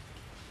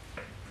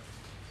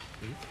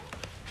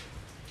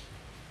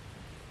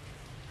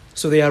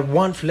 So they are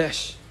one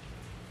flesh.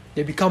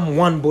 They become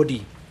one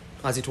body,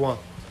 as it were.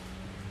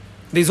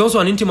 There is also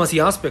an intimacy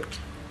aspect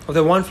of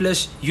the one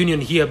flesh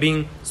union here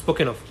being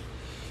spoken of.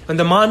 When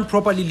the man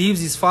properly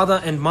leaves his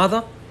father and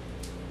mother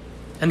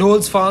and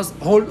holds fast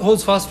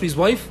to his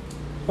wife,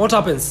 what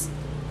happens?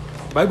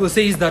 The Bible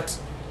says that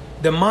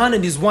the man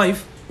and his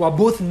wife were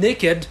both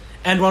naked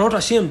and were not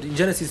ashamed in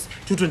Genesis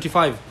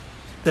 2:25.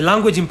 The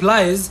language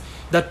implies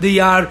that they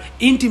are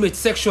intimate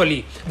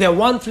sexually. Their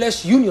one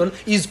flesh union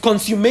is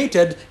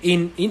consummated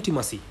in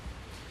intimacy.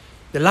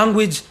 The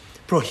language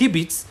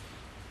prohibits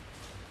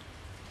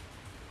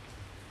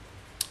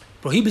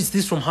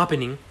this from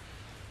happening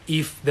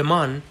if the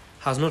man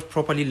has not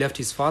properly left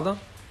his father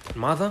and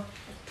mother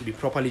to be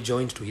properly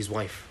joined to his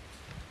wife.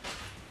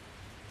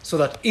 So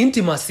that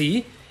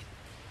intimacy,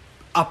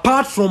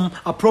 apart from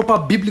a proper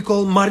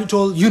biblical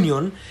marital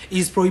union,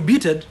 is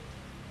prohibited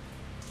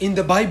in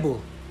the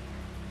Bible.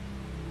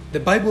 The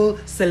Bible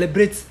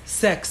celebrates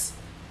sex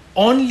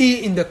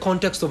only in the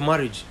context of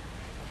marriage.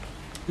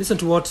 Listen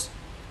to what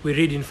we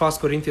read in 1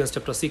 Corinthians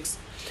chapter 6.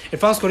 In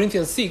 1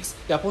 Corinthians 6,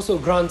 the apostle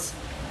grants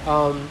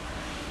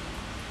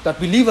that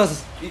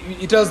believers,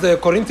 it tells the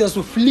Corinthians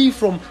to flee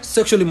from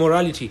sexual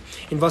immorality.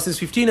 In verses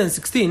 15 and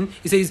 16,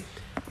 he says,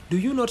 "Do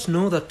you not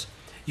know that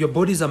your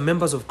bodies are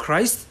members of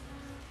Christ?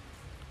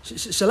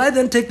 Shall I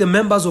then take the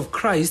members of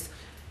Christ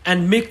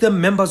and make them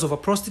members of a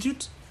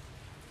prostitute?"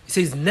 He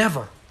says,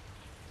 "Never.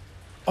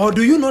 Or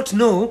do you not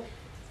know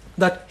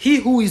that he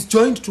who is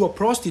joined to a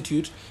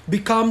prostitute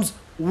becomes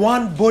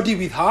one body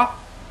with her?"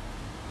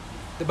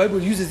 The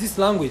Bible uses this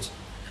language.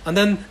 And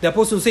then the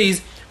apostle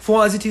says,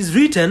 "For as it is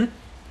written,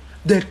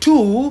 the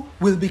two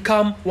will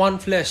become one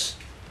flesh."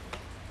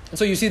 And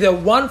so you see the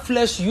one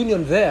flesh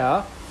union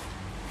there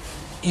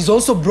is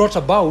also brought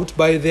about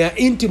by their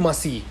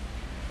intimacy.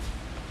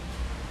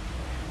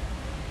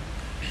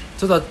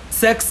 So that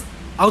sex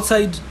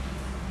outside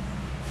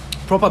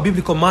proper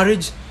biblical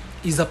marriage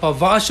is a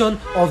perversion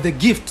of the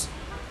gift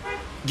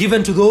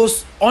given to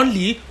those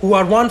only who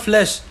are one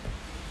flesh.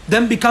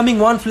 Them becoming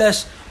one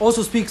flesh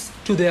also speaks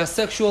to their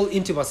sexual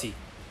intimacy.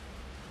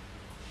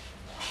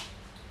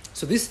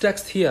 So this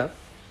text here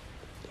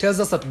tells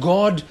us that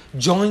God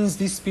joins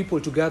these people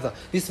together.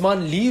 This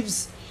man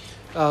leaves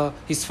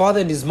his father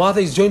and his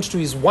mother, is joined to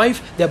his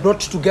wife. They are brought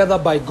together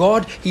by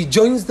God. He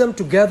joins them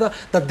together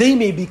that they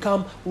may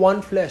become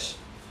one flesh.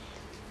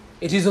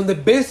 It is on the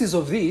basis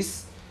of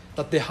this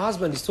that the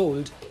husband is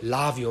told,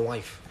 love your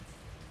wife.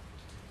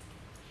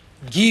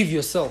 Give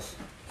yourself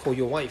for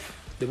your wife,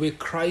 the way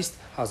Christ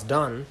has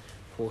done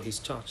for his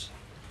church.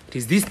 It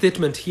is this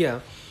statement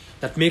here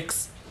that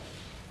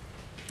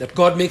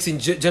God makes in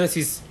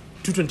Genesis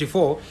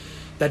 2:24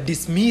 that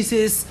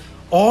dismisses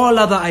all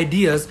other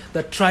ideas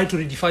that try to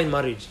redefine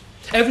marriage.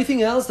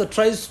 Everything else that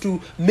tries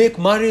to make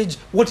marriage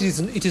what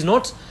it is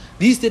not,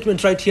 this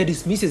statement right here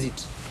dismisses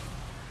it.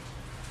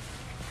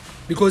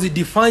 Because it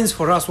defines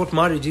for us what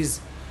marriage is.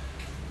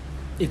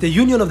 If the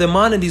union of the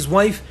man and his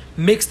wife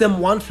makes them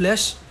one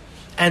flesh,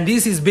 and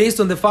this is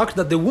based on the fact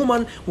that the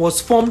woman was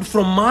formed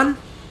from man,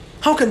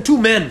 how can two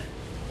men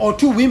or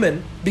two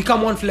women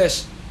become one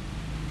flesh?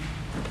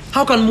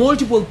 How can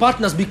multiple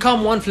partners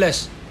become one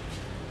flesh?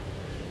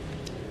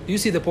 Do you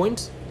see the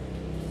point?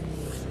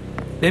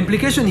 The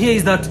implication here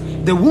is that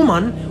the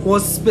woman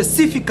was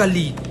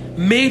specifically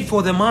made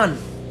for the man.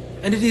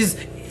 And it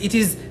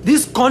is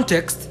this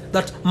context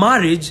that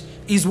marriage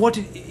is what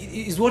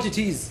it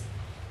is.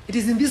 It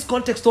is in this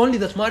context only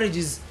that marriage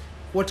is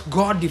what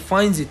God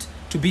defines it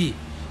to be.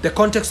 The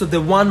context of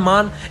the one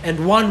man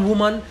and one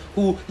woman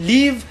who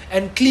live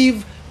and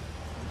cleave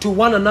to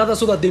one another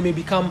so that they may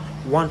become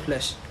one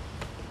flesh.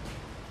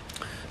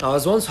 Now, I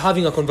was once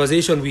having a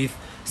conversation with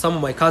some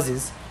of my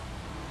cousins.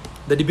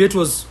 The debate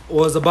was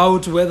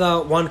about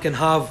whether one can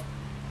have,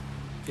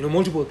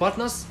 multiple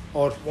partners,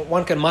 or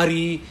one can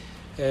marry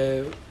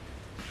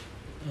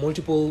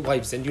multiple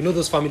wives. And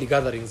those family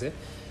gatherings,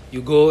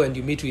 you go and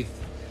you meet with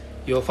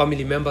your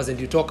family members and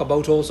you talk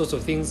about all sorts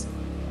of things.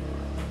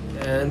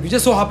 And we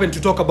just so happened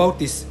to talk about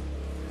this.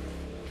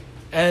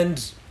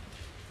 And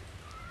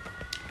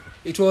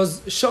it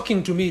was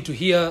shocking to me to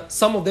hear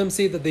some of them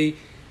say that they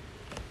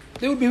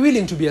would be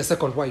willing to be a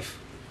second wife.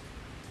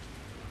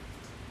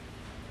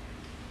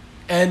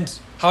 And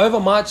however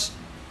much,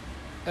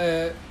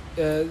 I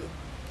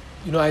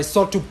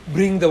sought to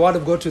bring the word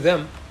of God to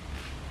them,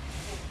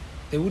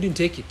 they wouldn't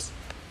take it.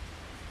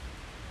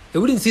 They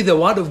wouldn't see the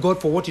word of God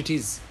for what it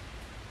is.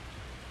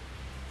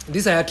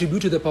 This I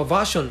attribute to the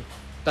perversion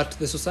that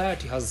the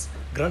society has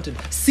granted.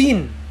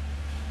 Sin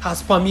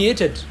has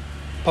permeated,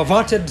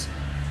 perverted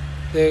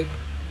the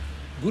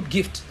good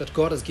gift that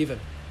God has given.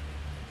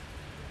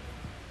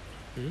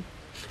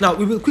 Now,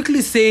 we will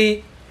quickly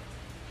say,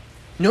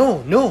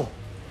 no.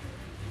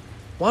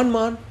 One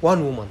man,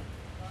 one woman.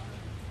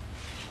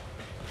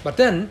 But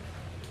then,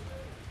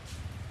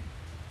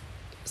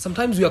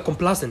 sometimes we are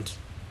complacent.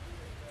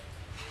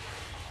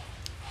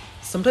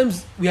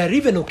 Sometimes we are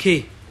even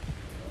okay.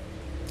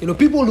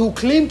 People who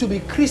claim to be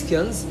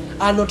Christians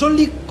are not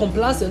only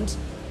complacent,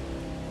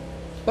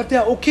 but they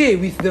are okay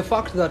with the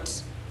fact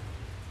that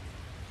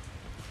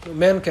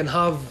men can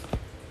have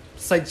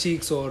side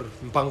chicks or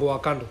mpango wa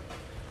kando.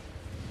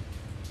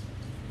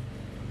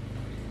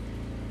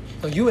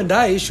 Now, you and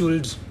I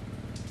should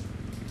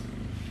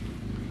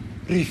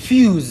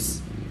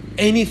refuse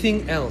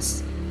anything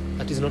else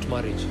that is not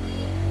marriage.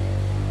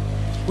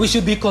 We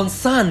should be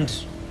concerned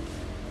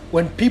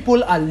when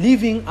people are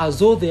living as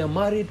though they are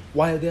married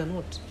while they are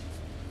not.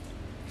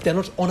 They are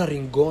not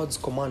honoring God's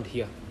command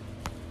here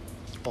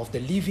of the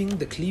living,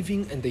 the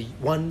cleaving, and the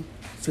one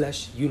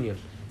flesh union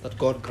that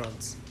God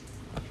grants.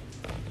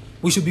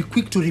 We should be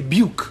quick to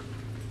rebuke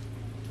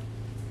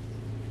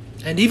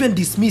and even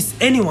dismiss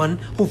anyone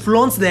who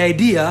flaunts the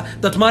idea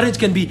that marriage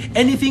can be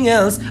anything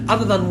else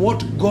other than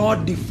what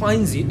God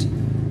defines it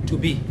to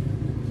be.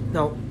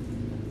 Now,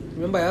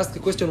 remember I asked the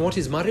question, what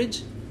is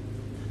marriage?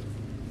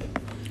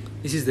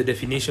 This is the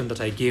definition that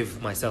I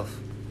gave myself.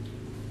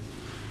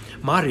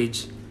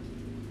 Marriage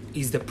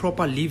is the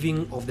proper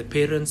living of the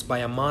parents by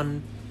a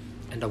man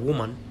and a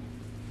woman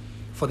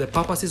for the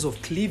purposes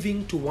of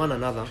cleaving to one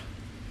another,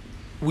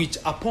 which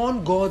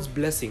upon God's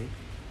blessing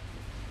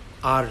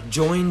are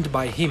joined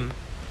by Him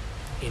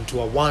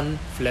into a one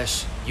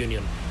flesh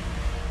union.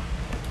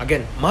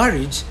 Again,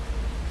 marriage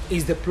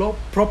is the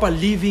proper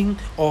living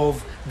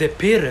of the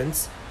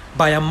parents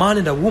by a man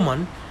and a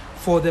woman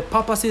for the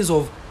purposes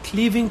of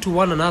cleaving to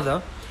one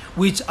another,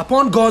 which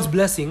upon God's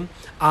blessing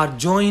are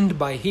joined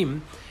by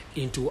Him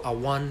into a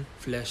one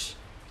flesh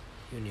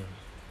union.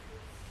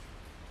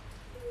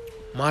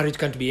 Marriage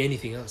can't be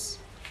anything else.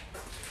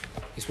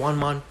 It's one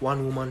man,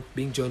 one woman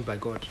being joined by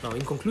God. Now,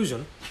 in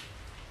conclusion,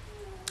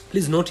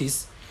 please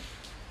notice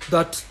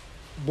that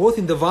both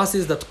in the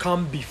verses that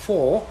come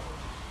before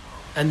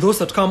and those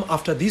that come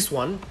after this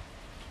one,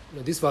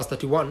 this verse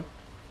 31,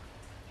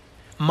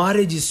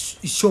 marriage is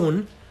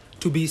shown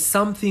to be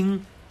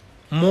something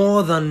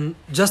more than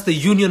just the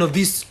union of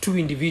these two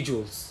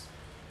individuals.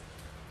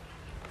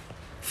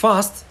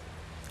 First,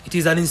 it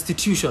is an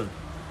institution.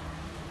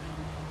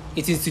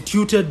 It's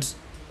instituted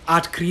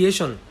at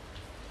creation.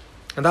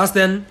 And that's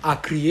then a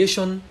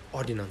creation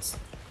ordinance.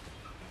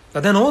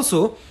 But then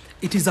also,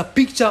 it is a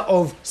picture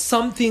of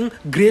something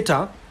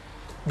greater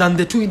than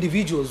the two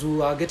individuals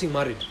who are getting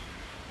married.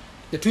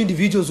 The two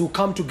individuals who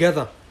come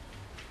together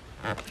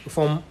to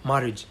form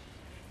marriage.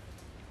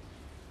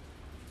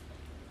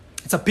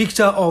 It's a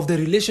picture of the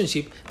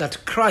relationship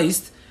that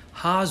Christ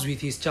has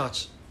with His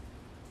church.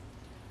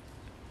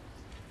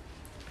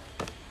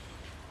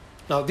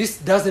 Now, this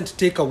doesn't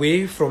take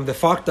away from the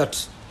fact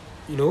that,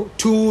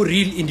 two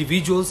real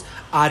individuals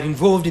are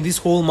involved in this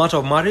whole matter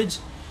of marriage.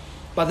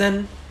 But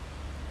then,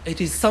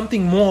 it is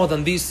something more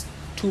than these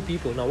two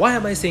people. Now, why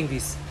am I saying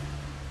this?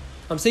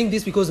 I'm saying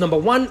this because, number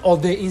one,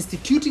 of the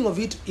instituting of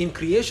it in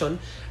creation,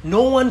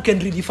 no one can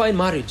redefine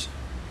marriage.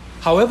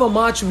 However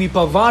much we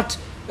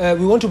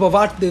want to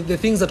pervert the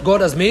things that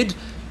God has made,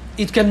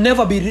 it can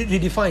never be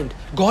redefined.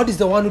 God is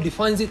the one who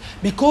defines it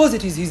because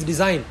it is His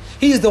design.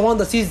 He is the one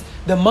that says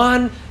the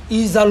man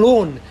is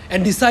alone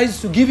and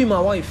decides to give him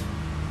a wife.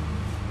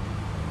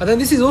 And then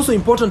this is also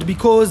important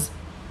because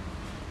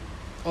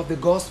of the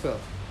gospel.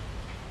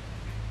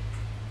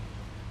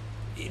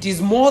 It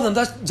is more than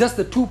that, just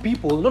the two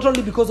people, not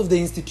only because of the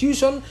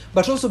institution,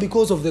 but also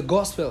because of the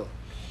gospel.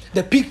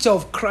 The picture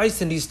of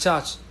Christ and His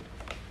church.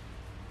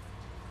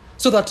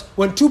 So that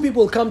when two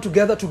people come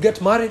together to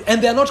get married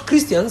and they are not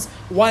Christians,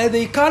 while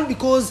they can't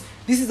because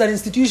this is an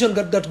institution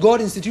that God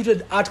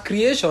instituted at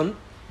creation,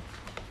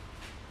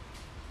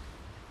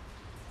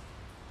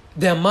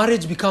 their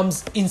marriage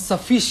becomes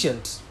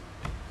insufficient.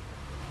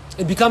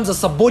 It becomes a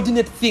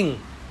subordinate thing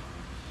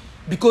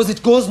because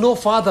it goes no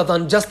farther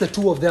than just the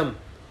two of them.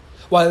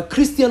 While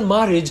Christian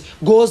marriage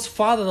goes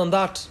farther than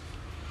that.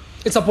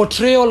 It's a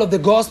portrayal of the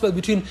gospel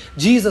between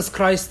Jesus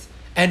Christ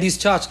and His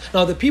church.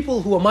 Now, the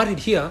people who are married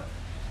here,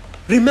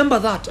 remember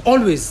that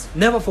always.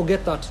 Never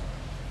forget that.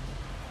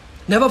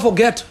 Never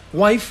forget,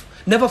 wife.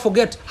 Never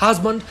forget,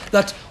 husband,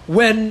 that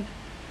when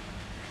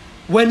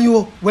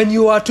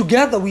you are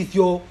together with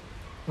your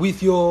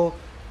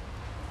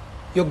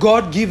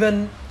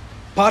God-given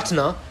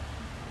partner,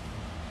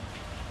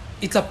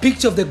 it's a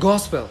picture of the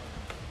gospel.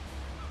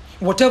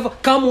 Whatever,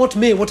 come what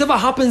may, whatever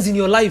happens in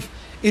your life,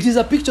 it is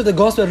a picture of the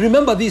gospel.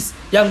 Remember this,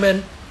 young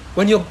men,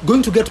 when you're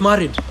going to get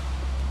married,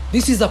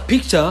 this is a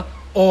picture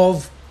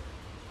of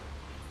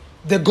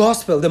the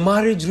gospel, the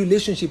marriage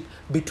relationship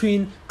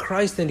between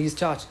Christ and His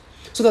church.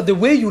 So that the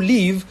way you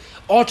live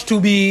ought to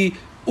be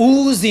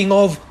oozing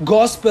of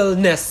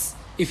gospelness,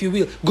 if you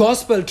will,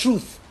 gospel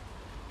truth.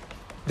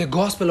 The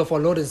gospel of our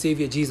Lord and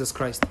Savior Jesus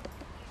Christ.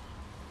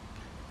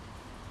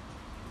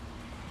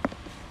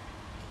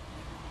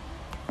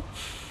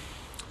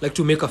 I'd like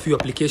to make a few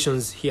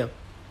applications here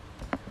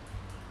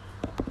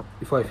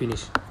before I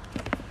finish.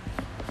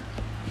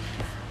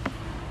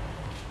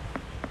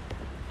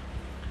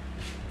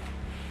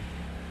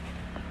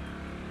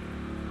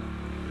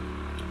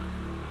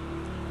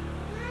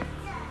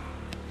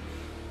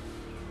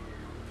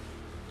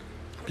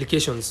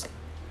 Applications.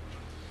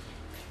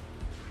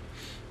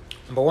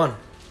 Number one,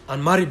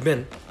 unmarried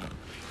men,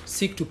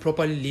 seek to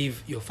properly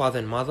leave your father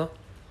and mother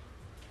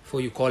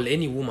before you call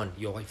any woman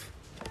your wife.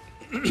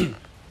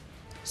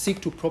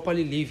 Seek to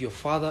properly leave your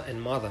father and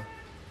mother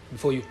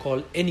before you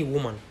call any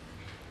woman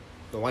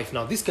the wife.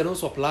 Now, this can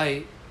also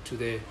apply to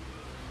the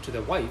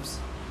wives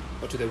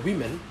or to the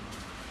women.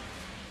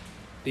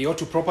 They ought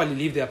to properly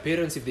leave their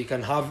parents if they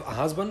can have a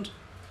husband.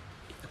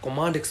 The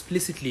command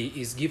explicitly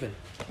is given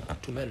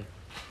to men.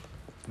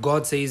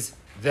 God says,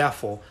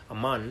 therefore, a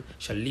man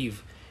shall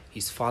leave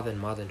his father and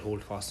mother and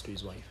hold fast to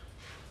his wife.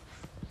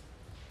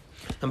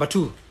 Number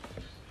 2,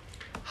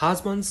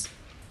 husbands,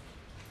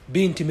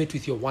 be intimate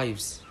with your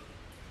wives.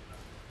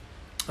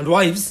 And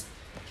wives,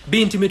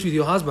 be intimate with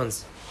your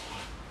husbands.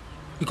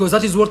 Because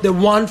that is what the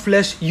one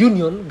flesh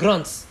union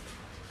grants.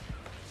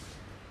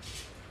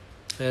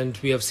 And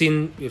we have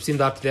seen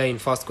that there in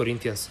 1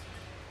 Corinthians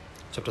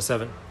chapter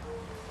 7.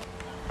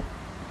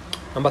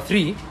 Number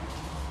 3,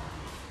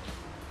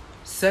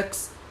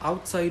 sex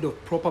outside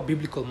of proper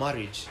biblical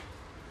marriage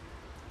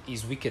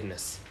is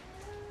wickedness.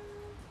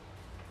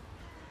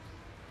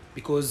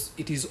 Because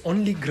it is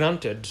only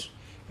granted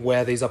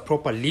where there is a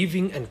proper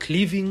living and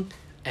cleaving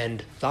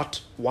and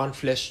that one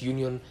flesh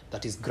union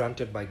that is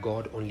granted by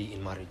God only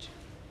in marriage.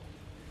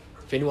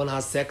 If anyone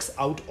has sex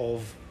out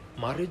of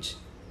marriage,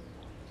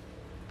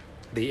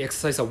 they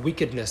exercise a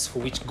wickedness for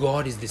which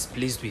God is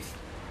displeased with.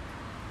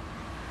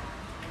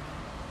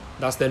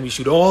 Thus then we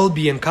should all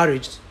be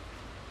encouraged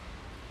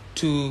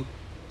to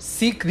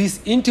seek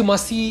this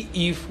intimacy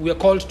if we are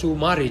called to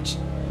marriage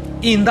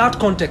in that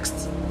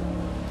context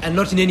and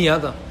not in any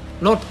other,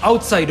 not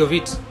outside of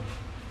it.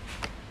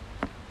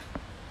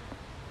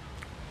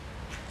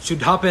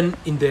 Should happen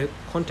in the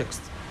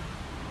context.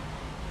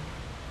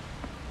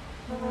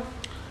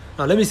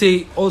 Now let me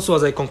say also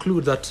as I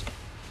conclude that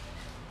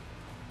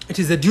it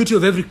is the duty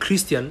of every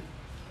Christian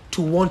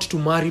to want to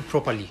marry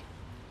properly.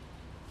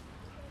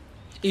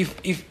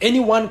 If any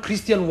one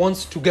Christian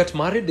wants to get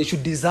married, they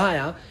should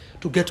desire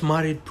to get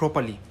married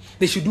properly.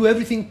 They should do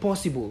everything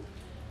possible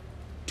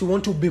to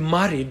want to be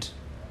married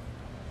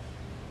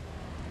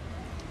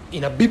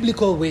in a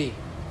biblical way,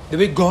 the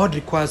way God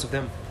requires of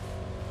them.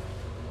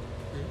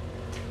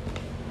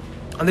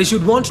 And they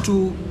should want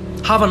to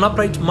have an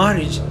upright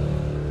marriage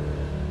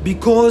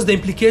because the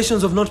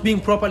implications of not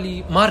being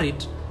properly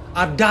married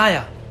are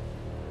dire.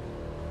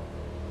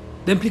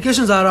 The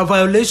implications are a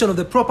violation of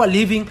the proper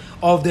living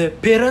of the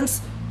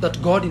parents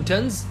that God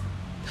intends.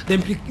 The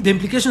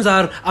implications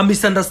are a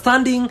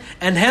misunderstanding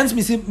and hence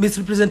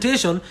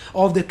misrepresentation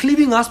of the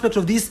cleaving aspect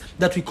of this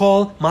that we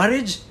call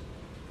marriage.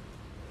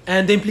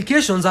 And the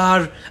implications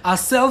are a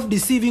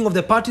self-deceiving of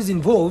the parties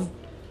involved,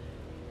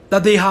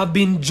 that they have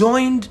been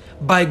joined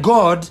by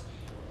God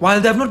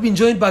while they have not been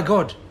joined by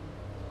God.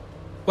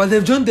 While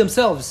they've joined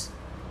themselves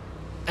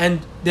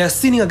and they are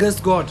sinning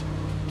against God.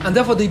 And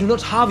therefore they do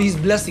not have His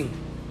blessing.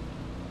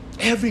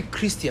 Every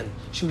Christian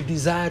should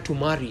desire to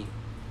marry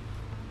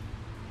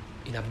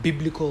in a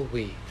biblical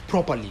way,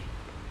 properly.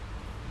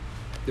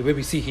 The way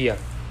we see here,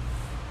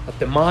 that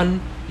the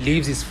man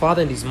leaves his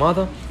father and his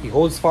mother, he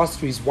holds fast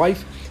to his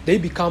wife, they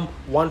become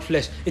one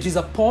flesh. It is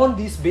upon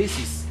this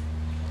basis,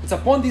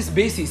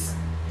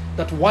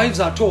 that wives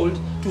are told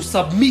to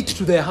submit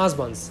to their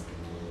husbands,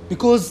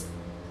 because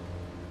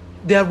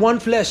they are one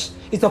flesh.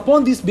 It's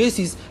upon this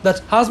basis that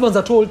husbands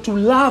are told to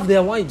love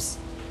their wives,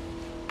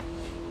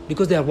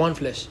 because they are one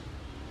flesh.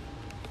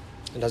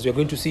 And as we are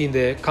going to see in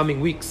the coming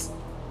weeks,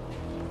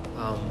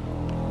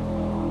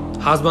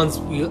 husbands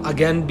will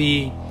again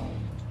be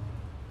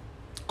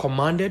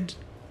commanded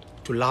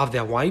to love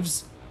their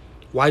wives.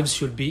 Wives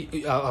would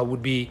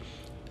be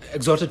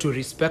exhorted to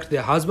respect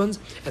their husbands,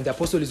 and the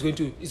apostle is going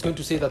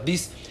to say that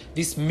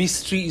this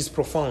mystery is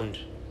profound,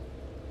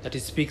 that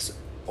it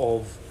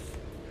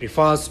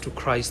refers to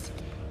Christ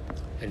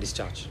and His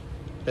church.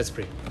 Let's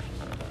pray.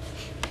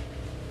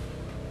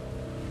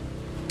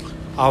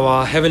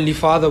 Our Heavenly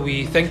Father,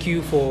 we thank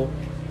You for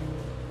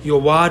Your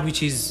word,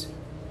 which is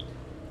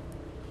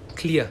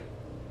clear.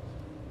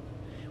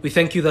 We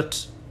thank You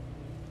that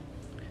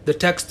the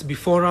text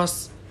before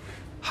us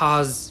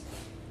has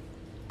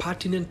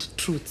pertinent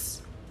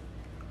truths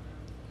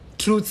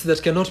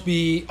that cannot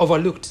be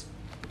overlooked.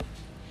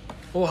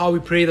 Oh, how we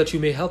pray that You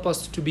may help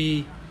us to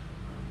be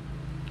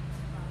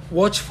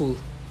watchful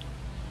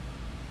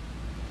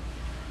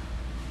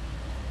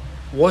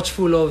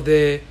of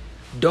the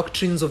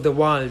doctrines of the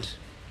world,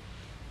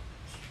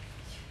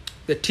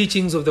 the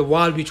teachings of the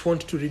world which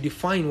want to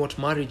redefine what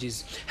marriage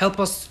is. Help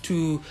us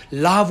to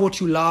love what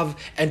You love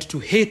and to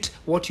hate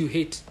what You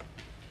hate.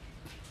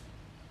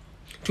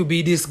 To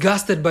be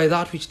disgusted by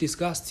that which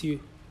disgusts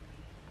You.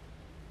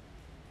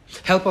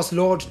 Help us,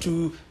 Lord,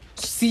 to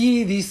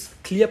see this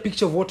clear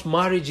picture of what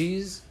marriage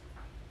is.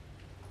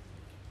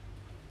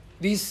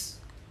 This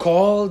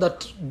call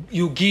that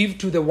You give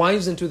to the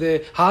wives and to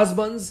the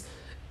husbands,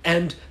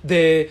 and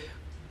the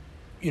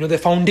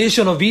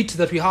foundation of it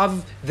that we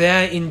have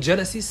there in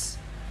Genesis,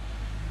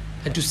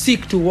 and to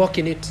seek to walk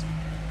in it,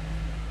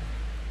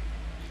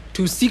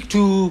 to seek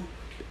to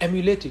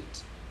emulate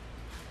it.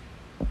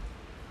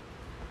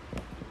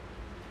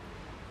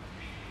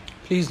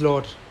 Please,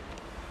 Lord,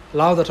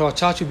 allow that our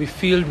church will be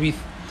filled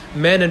with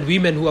men and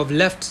women who have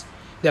left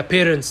their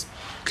parents,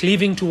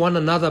 cleaving to one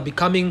another,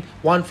 becoming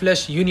one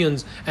flesh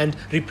unions, and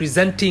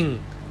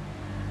representing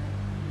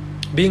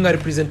being a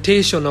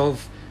representation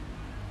of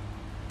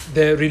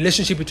the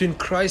relationship between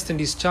Christ and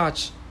His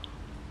church.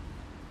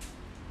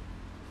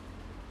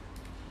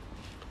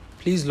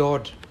 Please,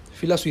 Lord,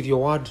 fill us with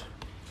your word.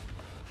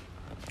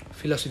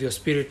 Fill us with your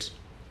Spirit.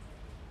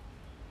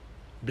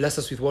 Bless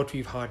us with what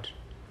we've heard.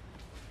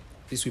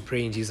 This we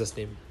pray in Jesus'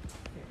 name.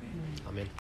 Amen.